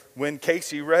shortly when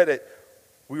Casey read it.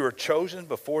 We were chosen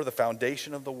before the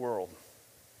foundation of the world.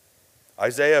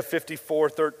 Isaiah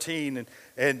 54:13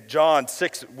 and John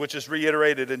 6, which is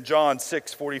reiterated in John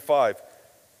 6:45.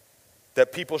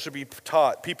 That people should be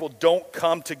taught. People don't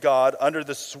come to God under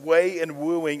the sway and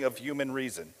wooing of human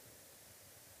reason.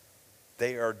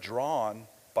 They are drawn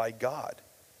by God.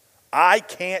 I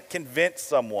can't convince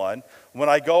someone when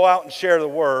I go out and share the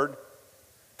word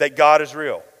that God is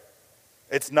real.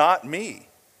 It's not me.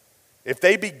 If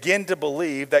they begin to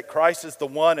believe that Christ is the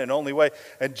one and only way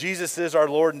and Jesus is our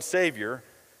Lord and Savior,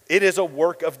 it is a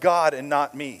work of God and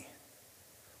not me.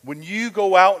 When you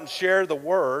go out and share the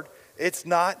word, it's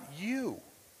not you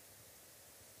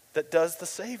that does the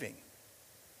saving.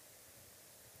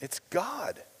 It's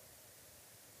God.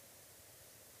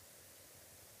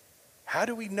 How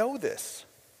do we know this?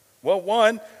 Well,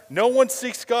 one, no one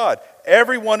seeks God.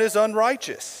 Everyone is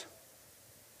unrighteous.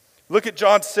 Look at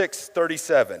John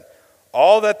 6:37.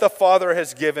 All that the Father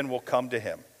has given will come to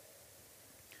him.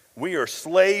 We are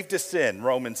slave to sin,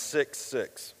 Romans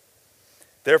 6:6.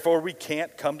 Therefore, we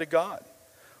can't come to God.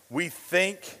 We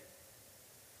think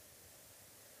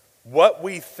what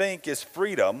we think is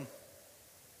freedom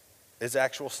is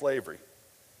actual slavery.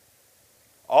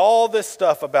 All this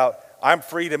stuff about I'm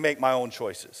free to make my own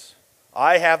choices.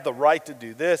 I have the right to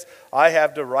do this. I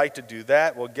have the right to do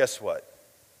that. Well, guess what?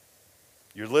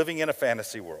 You're living in a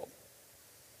fantasy world.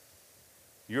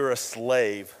 You're a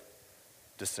slave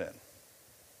to sin.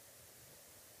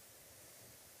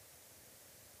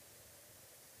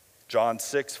 John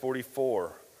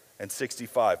 6:44 and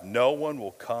 65. No one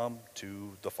will come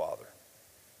to the Father.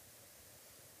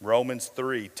 Romans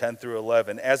 3:10 through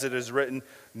 11. As it is written,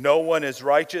 no one is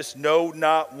righteous, no,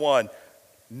 not one.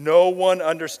 No one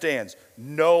understands.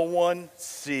 No one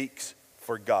seeks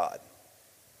for God.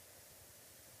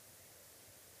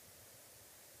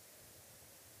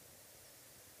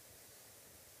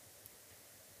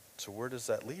 So where does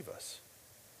that leave us?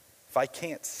 If I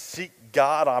can't seek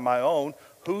God on my own,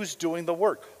 who's doing the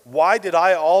work? Why did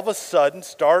I all of a sudden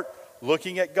start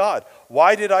looking at God?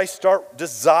 Why did I start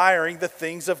desiring the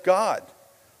things of God?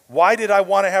 Why did I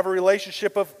want to have a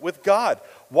relationship with God?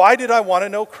 Why did I want to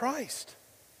know Christ?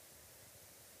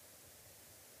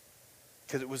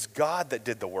 Because it was God that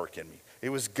did the work in me. It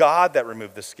was God that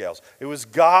removed the scales. It was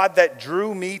God that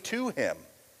drew me to him.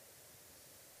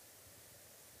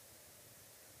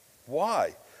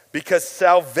 Why? Because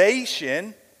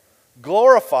salvation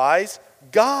glorifies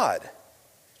God.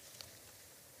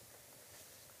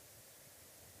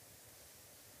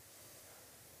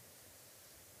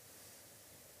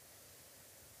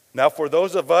 Now, for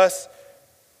those of us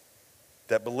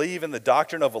that believe in the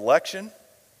doctrine of election,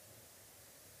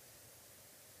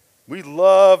 we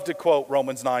love to quote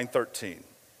Romans 9:13.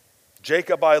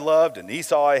 Jacob I loved and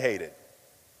Esau I hated.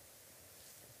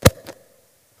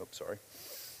 Oops, sorry.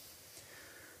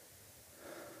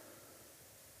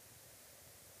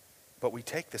 But we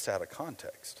take this out of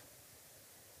context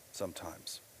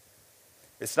sometimes.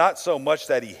 It's not so much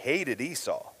that he hated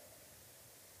Esau,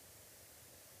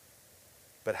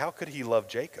 but how could he love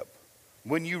Jacob?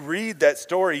 When you read that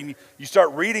story and you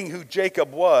start reading who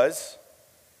Jacob was,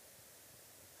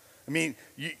 I mean,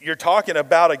 you're talking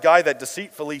about a guy that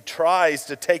deceitfully tries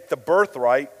to take the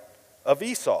birthright of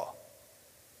Esau.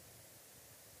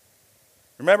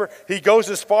 Remember, he goes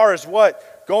as far as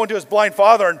what? Going to his blind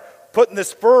father and putting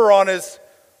this fur on his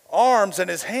arms and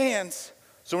his hands.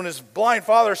 So when his blind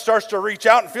father starts to reach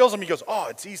out and feels him, he goes, oh,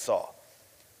 it's Esau.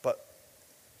 But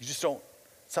you just don't,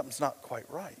 something's not quite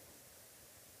right.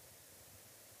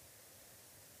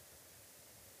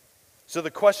 So the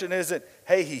question isn't,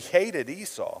 hey, he hated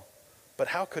Esau, but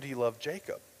how could he love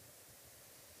Jacob?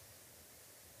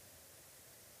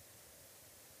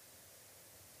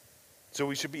 So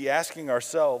we should be asking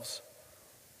ourselves,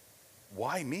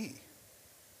 why me?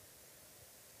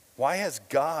 Why has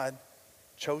God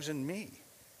chosen me?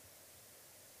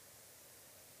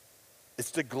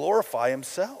 It's to glorify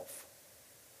himself.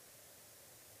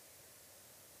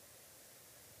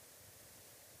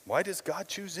 Why does God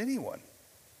choose anyone?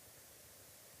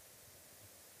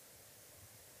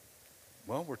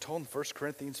 Well, we're told in 1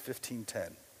 Corinthians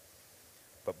 15:10,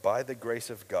 but by the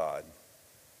grace of God,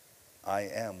 I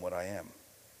am what I am.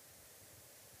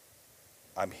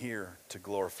 I'm here to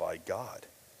glorify God.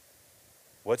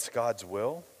 What's God's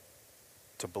will?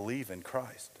 To believe in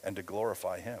Christ and to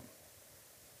glorify him.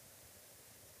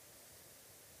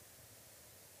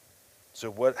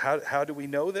 So how do we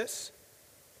know this?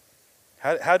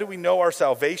 How do we know our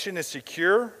salvation is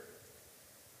secure?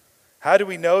 How do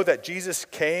we know that Jesus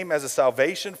came as a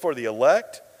salvation for the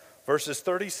elect? Verses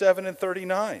 37 and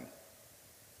 39.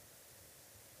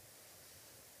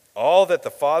 All that the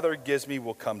Father gives me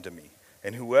will come to me,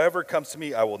 and whoever comes to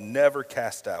me I will never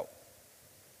cast out.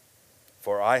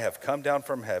 For I have come down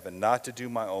from heaven not to do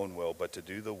my own will, but to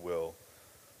do the will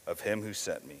of him who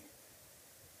sent me.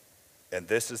 And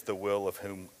this is the will of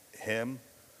him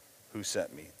who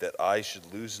sent me, that I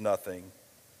should lose nothing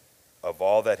of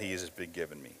all that he has been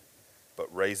given me,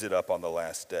 but raise it up on the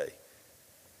last day.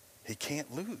 He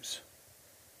can't lose.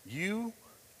 You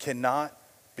cannot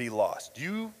be lost.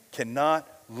 You cannot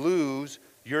lose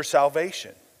your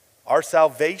salvation. Our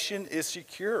salvation is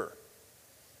secure.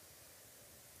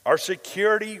 Our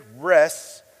security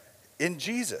rests in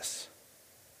Jesus.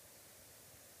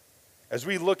 As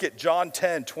we look at John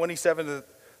 10, 27 to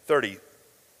 30,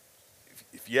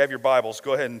 if you have your Bibles,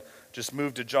 go ahead and just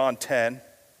move to John 10.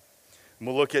 And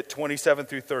we'll look at 27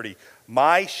 through 30.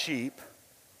 My sheep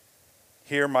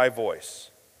hear my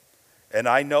voice, and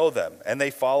I know them, and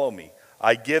they follow me.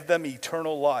 I give them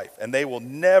eternal life, and they will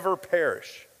never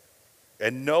perish,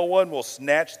 and no one will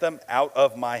snatch them out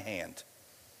of my hand.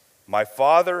 My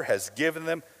Father has given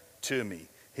them to me.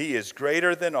 He is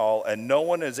greater than all, and no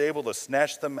one is able to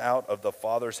snatch them out of the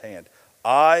Father's hand.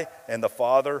 I and the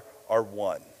Father are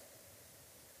one.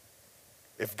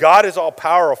 If God is all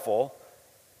powerful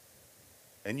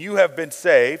and you have been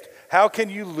saved, how can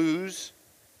you lose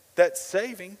that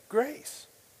saving grace?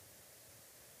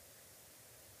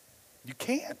 You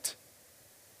can't.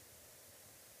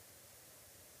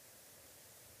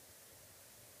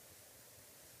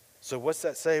 So what's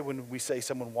that say when we say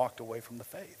someone walked away from the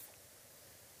faith?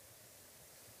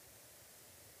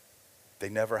 They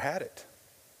never had it.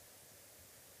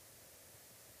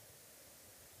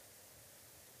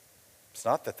 It's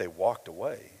not that they walked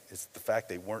away. It's the fact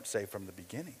they weren't saved from the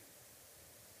beginning.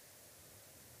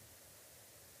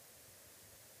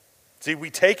 See, we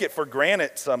take it for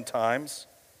granted sometimes.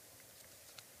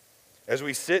 as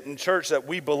we sit in church that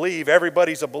we believe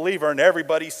everybody's a believer and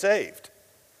everybody's saved.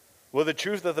 Well, the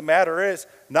truth of the matter is,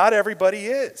 not everybody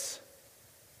is.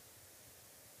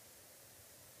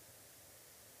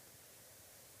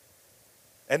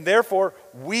 And therefore,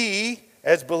 we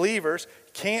as believers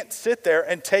can't sit there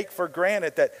and take for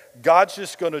granted that God's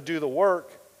just going to do the work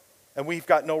and we've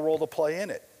got no role to play in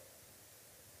it.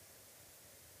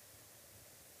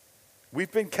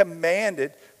 We've been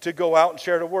commanded to go out and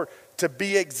share the word, to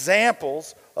be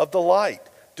examples of the light,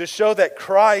 to show that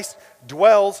Christ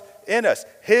dwells in us.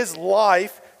 His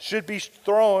life should be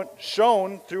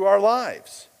shown through our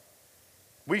lives.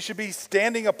 We should be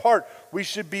standing apart. We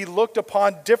should be looked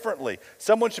upon differently.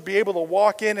 Someone should be able to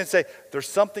walk in and say, there's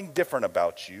something different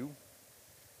about you.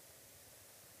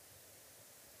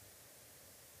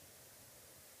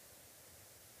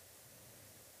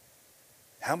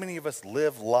 How many of us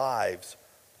live lives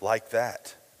like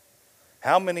that?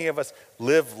 How many of us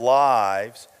live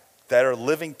lives that are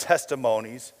living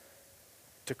testimonies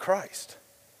to Christ?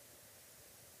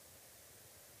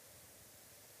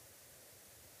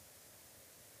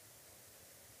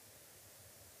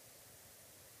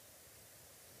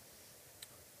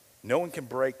 No one can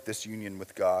break this union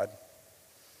with God.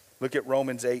 Look at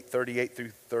Romans 8:38 through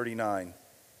 39.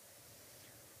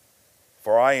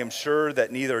 For I am sure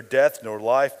that neither death, nor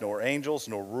life, nor angels,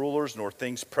 nor rulers, nor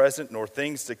things present, nor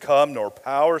things to come, nor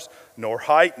powers, nor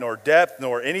height, nor depth,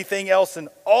 nor anything else in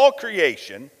all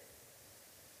creation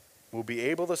will be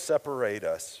able to separate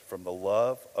us from the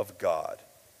love of God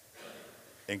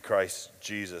in Christ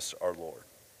Jesus our Lord.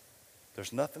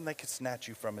 There's nothing that can snatch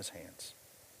you from his hands.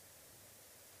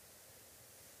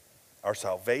 Our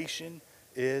salvation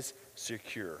is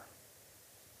secure.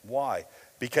 Why?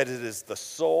 Because it is the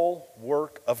sole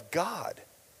work of God.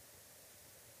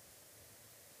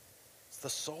 It's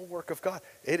the sole work of God.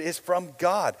 It is from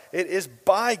God. It is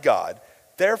by God.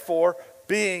 Therefore,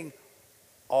 being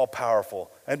all-powerful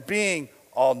and being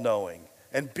all-knowing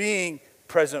and being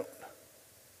present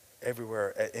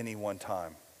everywhere at any one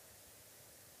time,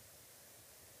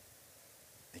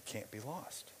 it can't be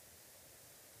lost.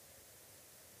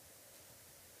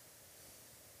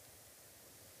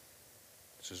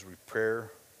 As we pray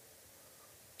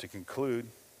to conclude,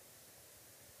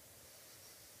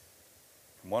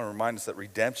 I want to remind us that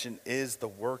redemption is the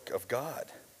work of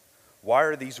God. Why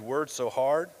are these words so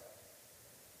hard?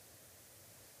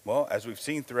 Well, as we've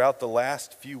seen throughout the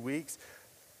last few weeks,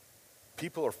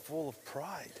 people are full of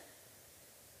pride.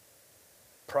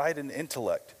 Pride in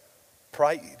intellect,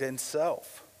 pride in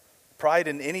self, pride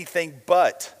in anything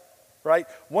but, right?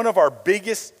 One of our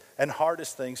biggest and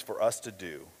hardest things for us to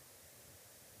do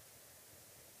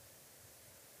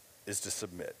is to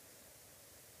submit.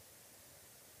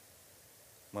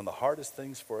 One of the hardest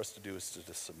things for us to do is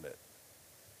to submit.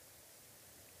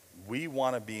 We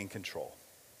want to be in control.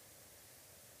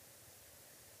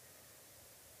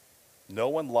 No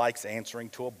one likes answering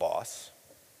to a boss.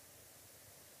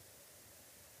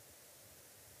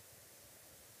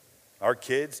 Our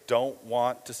kids don't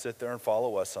want to sit there and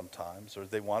follow us sometimes, or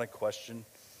they want to question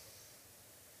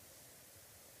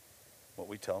what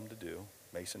we tell them to do.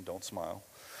 Mason, don't smile.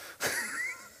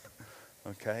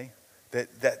 Okay?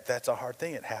 That's a hard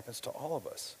thing. It happens to all of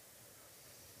us.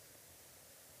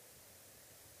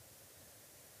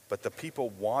 But the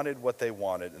people wanted what they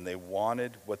wanted, and they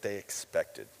wanted what they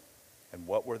expected. And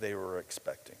what were they were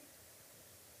expecting?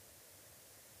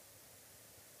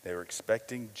 They were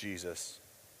expecting Jesus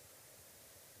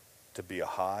to be a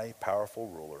high, powerful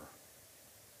ruler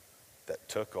that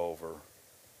took over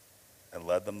and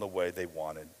led them the way they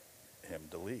wanted him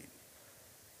to lead.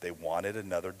 They wanted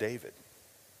another David.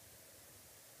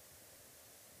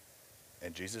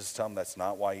 And Jesus is telling them that's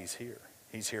not why he's here.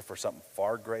 He's here for something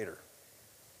far greater.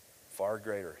 Far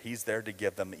greater. He's there to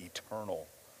give them eternal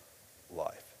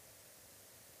life.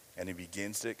 And he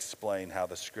begins to explain how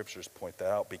the scriptures point that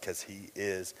out, because he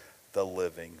is the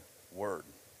living word.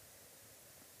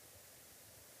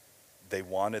 They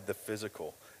wanted the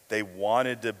physical. They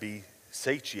wanted to be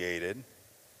satiated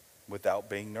without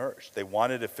being nourished. They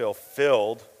wanted to feel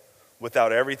filled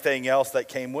without everything else that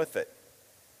came with it.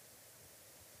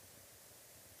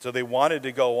 So they wanted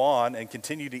to go on and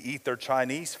continue to eat their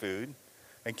Chinese food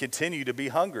and continue to be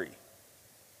hungry.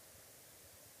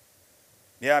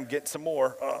 Yeah, I'm getting some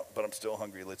more, but I'm still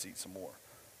hungry. Let's eat some more.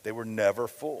 They were never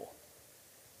full.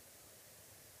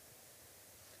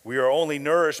 We are only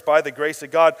nourished by the grace of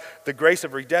God, the grace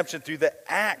of redemption, through the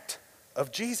act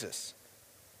of Jesus,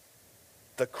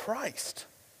 the Christ.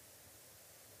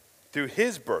 Through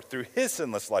his birth, through his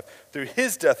sinless life, through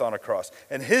his death on a cross,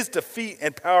 and his defeat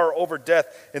and power over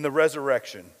death in the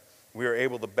resurrection, we are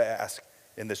able to bask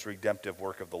in this redemptive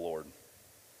work of the Lord.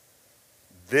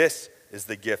 This is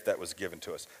the gift that was given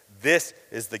to us. This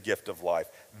is the gift of life.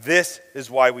 This is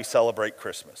why we celebrate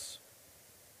Christmas.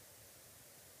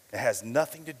 It has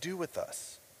nothing to do with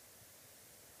us.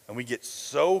 And we get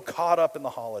so caught up in the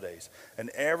holidays and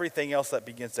everything else that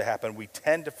begins to happen, we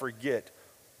tend to forget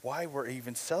why we're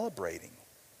even celebrating.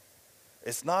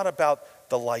 It's not about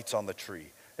the lights on the tree.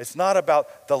 It's not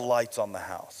about the lights on the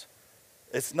house.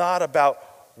 It's not about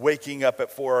waking up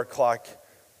at 4 o'clock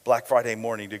Black Friday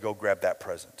morning to go grab that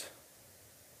present.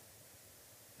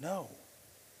 No.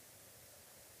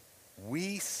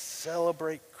 We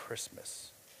celebrate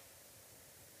Christmas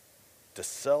to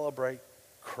celebrate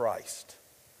Christ,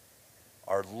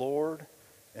 our Lord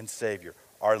and Savior,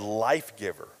 our life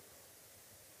giver,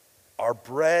 our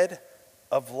bread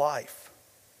of life.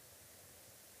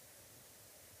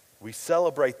 We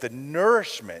celebrate the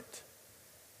nourishment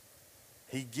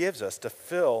he gives us to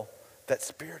fill that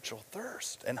spiritual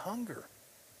thirst and hunger.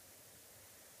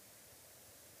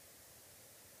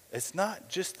 It's not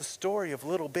just the story of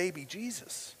little baby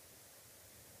Jesus.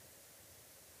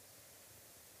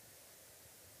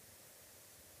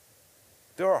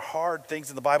 There are hard things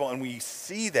in the Bible, and we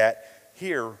see that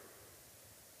here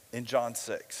in John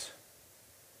 6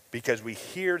 because we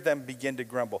hear them begin to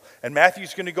grumble. And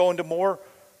Matthew's going to go into more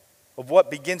of what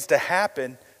begins to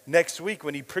happen next week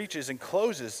when he preaches and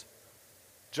closes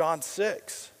John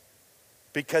 6,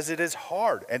 because it is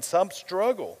hard and some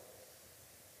struggle.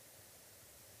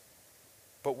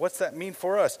 But what's that mean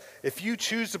for us? If you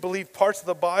choose to believe parts of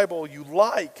the Bible you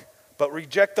like, but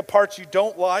reject the parts you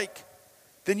don't like,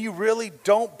 then you really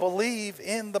don't believe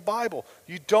in the Bible.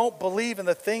 You don't believe in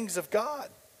the things of God.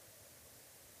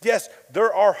 Yes,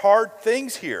 there are hard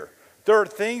things here. There are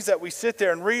things that we sit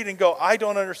there and read and go, I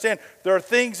don't understand. There are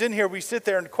things in here we sit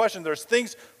there and question. There's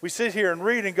things we sit here and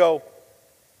read and go,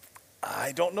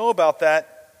 I don't know about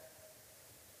that.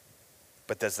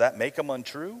 But does that make them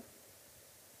untrue?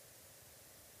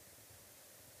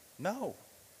 No.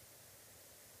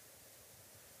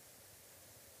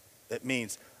 It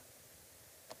means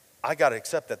I got to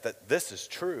accept that this is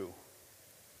true.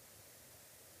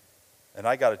 And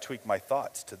I got to tweak my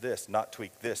thoughts to this, not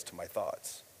tweak this to my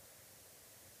thoughts.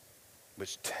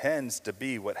 Which tends to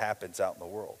be what happens out in the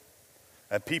world.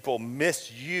 And people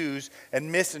misuse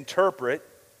and misinterpret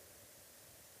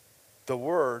the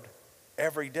word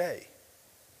every day.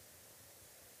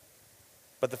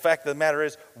 But the fact of the matter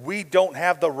is, we don't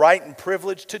have the right and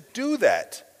privilege to do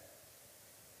that.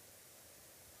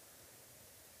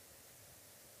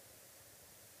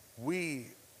 We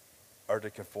are to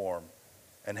conform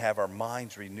and have our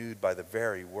minds renewed by the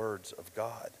very words of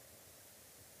God.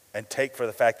 And take for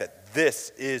the fact that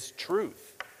this is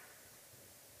truth.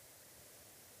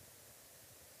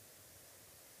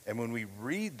 And when we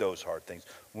read those hard things,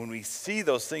 when we see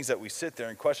those things that we sit there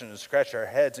and question and scratch our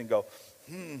heads and go,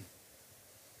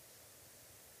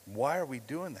 why are we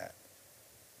doing that?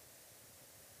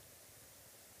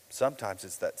 Sometimes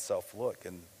it's that self-look,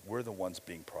 and we're the ones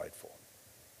being prideful.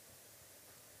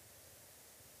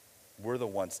 We're the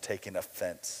ones taking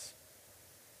offense.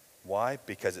 Why?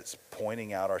 Because it's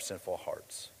pointing out our sinful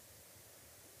hearts.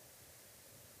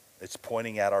 It's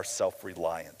pointing out our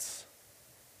self-reliance.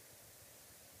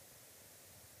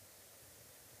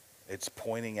 It's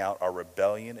pointing out our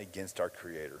rebellion against our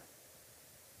Creator.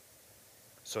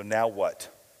 So now what?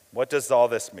 What does all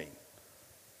this mean?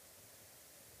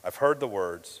 I've heard the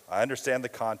words. I understand the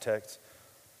context.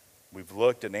 We've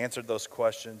looked and answered those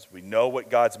questions. We know what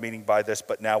God's meaning by this,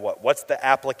 but now what? What's the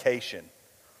application?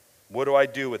 What do I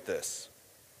do with this?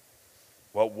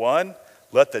 Well, one,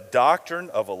 let the doctrine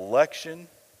of election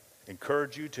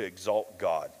encourage you to exalt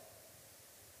God.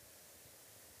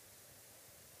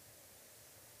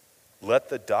 Let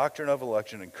the doctrine of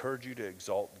election encourage you to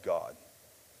exalt God.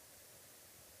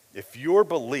 If your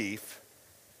belief,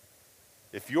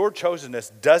 if your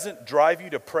chosenness doesn't drive you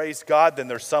to praise God, then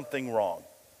there's something wrong.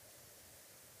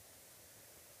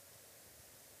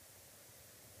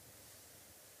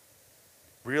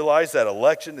 Realize that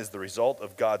election is the result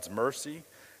of God's mercy,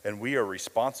 and we are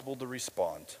responsible to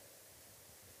respond.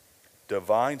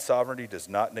 Divine sovereignty does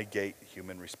not negate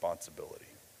human responsibility.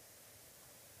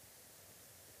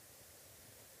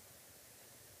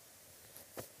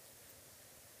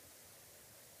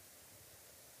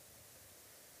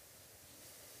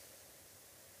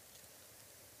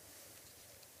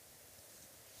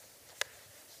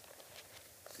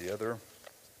 The other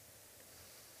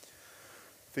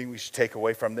thing we should take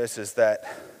away from this is that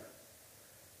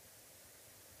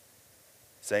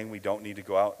saying we don't need to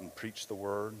go out and preach the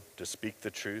word, to speak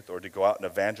the truth, or to go out and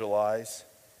evangelize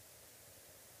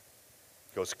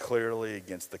goes clearly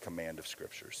against the command of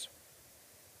Scriptures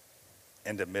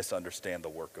and to misunderstand the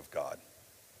work of God.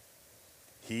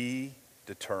 He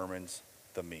determines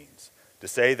the means. To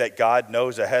say that God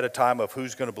knows ahead of time of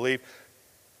who's going to believe,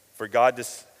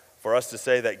 for us to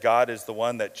say that God is the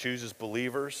one that chooses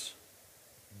believers,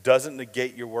 doesn't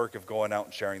negate your work of going out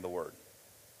and sharing the word.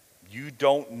 You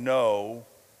don't know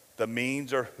the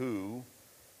means or who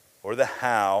or the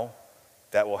how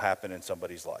that will happen in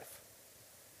somebody's life.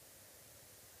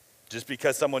 Just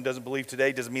because someone doesn't believe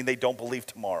today doesn't mean they don't believe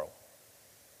tomorrow.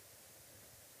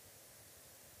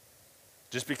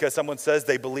 Just because someone says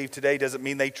they believe today doesn't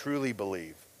mean they truly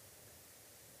believe.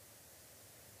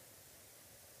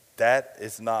 That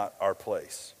is not our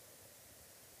place.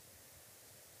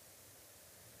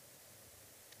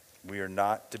 We are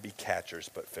not to be catchers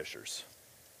but fishers.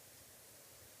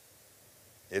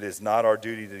 It is not our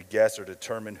duty to guess or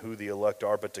determine who the elect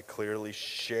are, but to clearly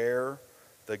share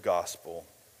the gospel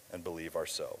and believe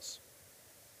ourselves.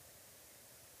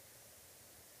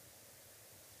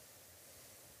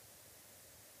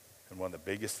 And one of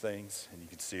the biggest things, and you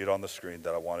can see it on the screen,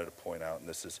 that I wanted to point out, and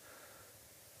this is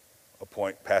a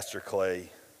point Pastor Clay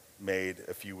made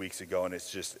a few weeks ago, and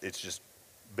it's just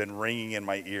been ringing in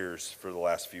my ears for the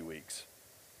last few weeks.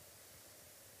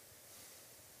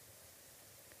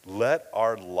 Let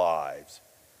our lives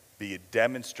be a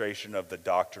demonstration of the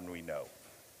doctrine we know.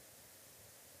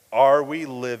 Are we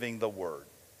living the word?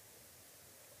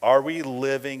 Are we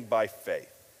living by faith?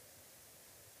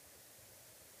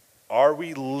 Are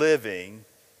we living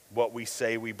what we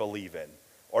say we believe in?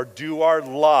 Or do our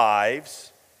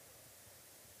lives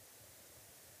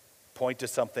point to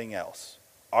something else?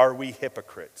 Are we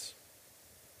hypocrites?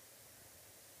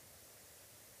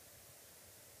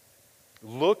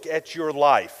 Look at your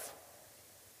life.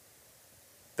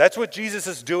 That's what Jesus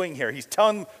is doing here. He's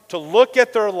telling them to look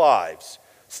at their lives.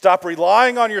 Stop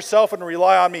relying on yourself and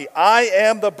rely on me. I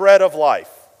am the bread of life.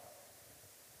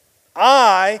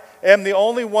 I am the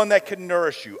only one that can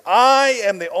nourish you. I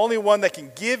am the only one that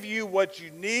can give you what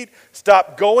you need.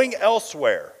 Stop going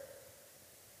elsewhere.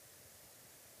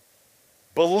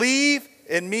 Believe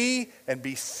in me and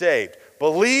be saved.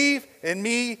 Believe in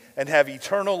me and have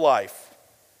eternal life.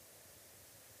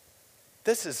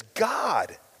 This is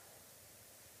God.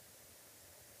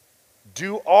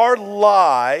 Do our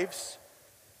lives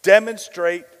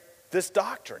demonstrate this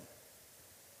doctrine?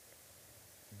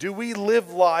 Do we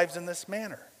live lives in this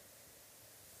manner?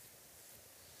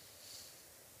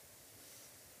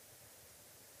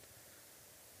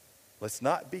 Let's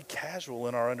not be casual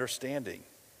in our understanding.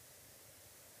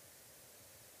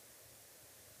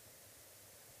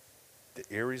 The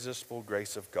irresistible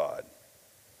grace of God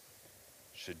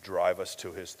should drive us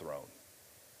to his throne.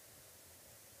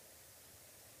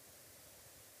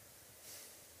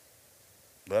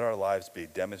 Let our lives be a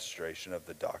demonstration of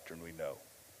the doctrine we know,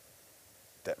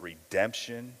 that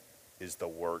redemption is the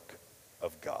work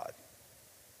of God.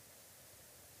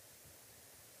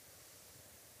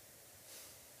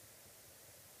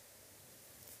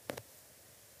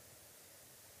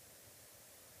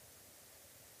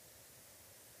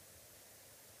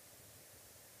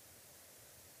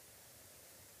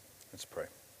 Let's pray.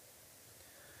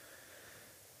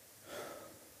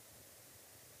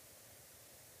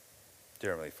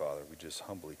 Dear Heavenly Father, we just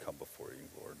humbly come before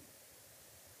you, Lord.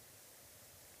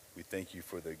 We thank you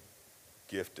for the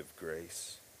gift of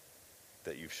grace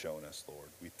that you've shown us, Lord.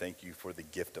 We thank you for the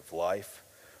gift of life.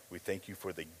 We thank you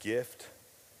for the gift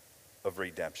of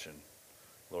redemption.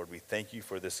 Lord, we thank you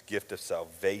for this gift of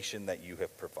salvation that you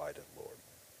have provided, Lord.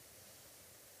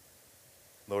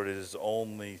 Lord, it is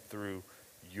only through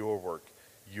your work,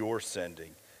 your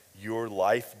sending, your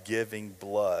life-giving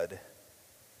blood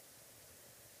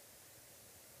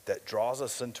that draws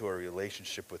us into a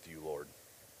relationship with you, Lord.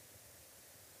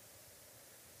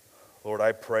 Lord,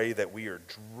 I pray that we are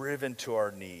driven to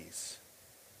our knees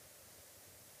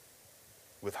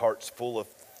with hearts full of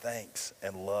thanks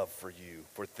and love for you,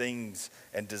 for things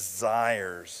and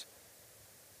desires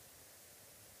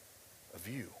of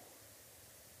you.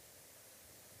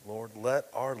 Lord, let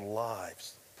our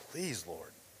lives, please,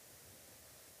 Lord,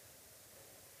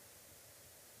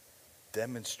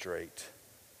 demonstrate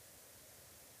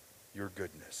your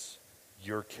goodness,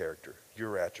 your character,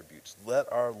 your attributes.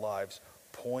 Let our lives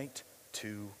point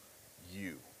to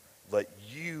you. Let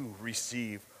you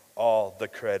receive all the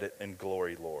credit and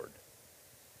glory, Lord.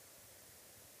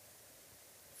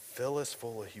 Fill us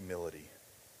full of humility.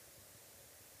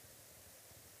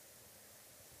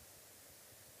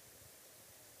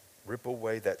 Rip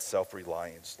away that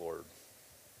self-reliance, Lord,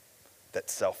 that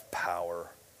self-power.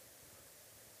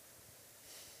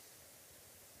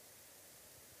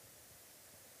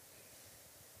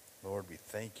 Lord, we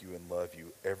thank you and love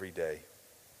you every day.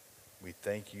 We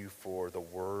thank you for the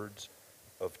words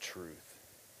of truth.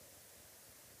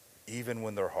 Even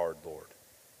when they're hard, Lord.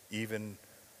 Even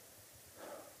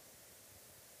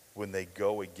when they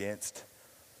go against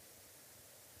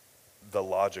the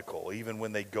logical. Even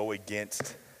when they go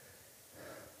against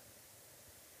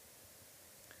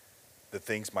the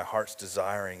things my heart's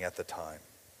desiring at the time.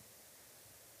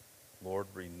 Lord,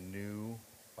 renew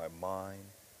my mind,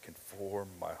 conform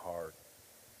my heart,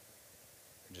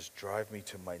 and just drive me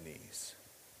to my knees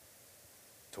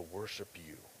to worship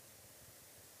you.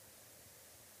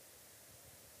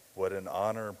 What an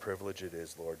honor and privilege it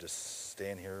is, Lord, to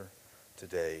stand here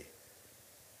today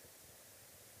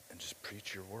and just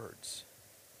preach your words.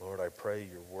 Lord, I pray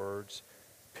your words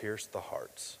pierce the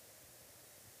hearts.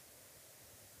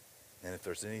 And if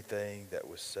there's anything that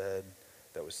was said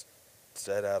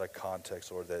out of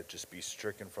context, Lord, that it just be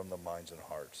stricken from the minds and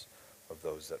hearts of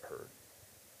those that heard.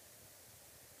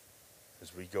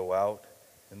 As we go out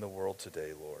in the world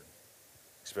today, Lord,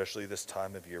 especially this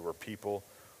time of year where people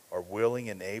are willing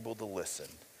and able to listen,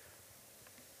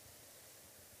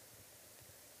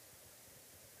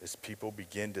 as people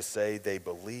begin to say they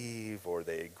believe or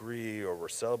they agree or we're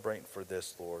celebrating for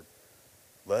this, Lord,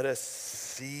 let us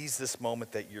seize this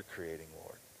moment that you're creating,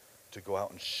 Lord, to go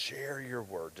out and share your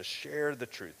word, to share the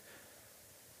truth.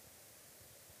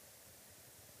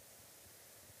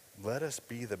 Let us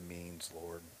be the means,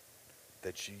 Lord,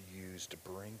 that you use to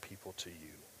bring people to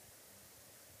you.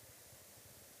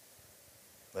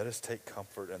 Let us take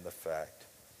comfort in the fact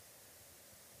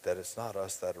that it's not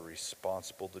us that are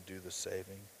responsible to do the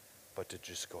saving, but to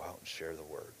just go out and share the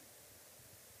word.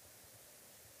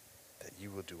 That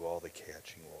you will do all the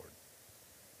catching, Lord.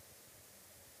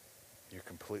 You're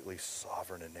completely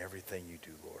sovereign in everything you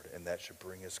do, Lord, and that should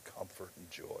bring us comfort and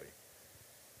joy.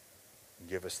 And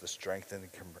give us the strength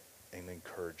and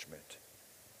encouragement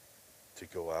to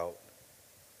go out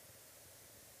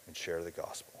and share the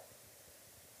gospel.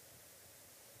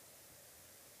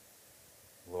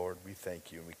 Lord, we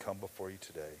thank you, and we come before you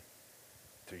today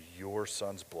through your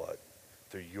Son's blood,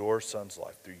 through your Son's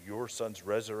life, through your Son's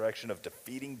resurrection of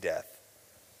defeating death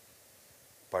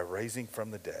by raising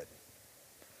from the dead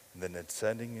and then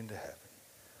ascending into heaven,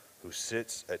 who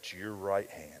sits at your right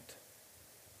hand.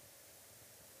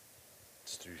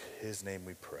 It's through his name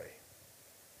we pray.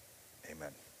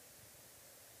 Amen.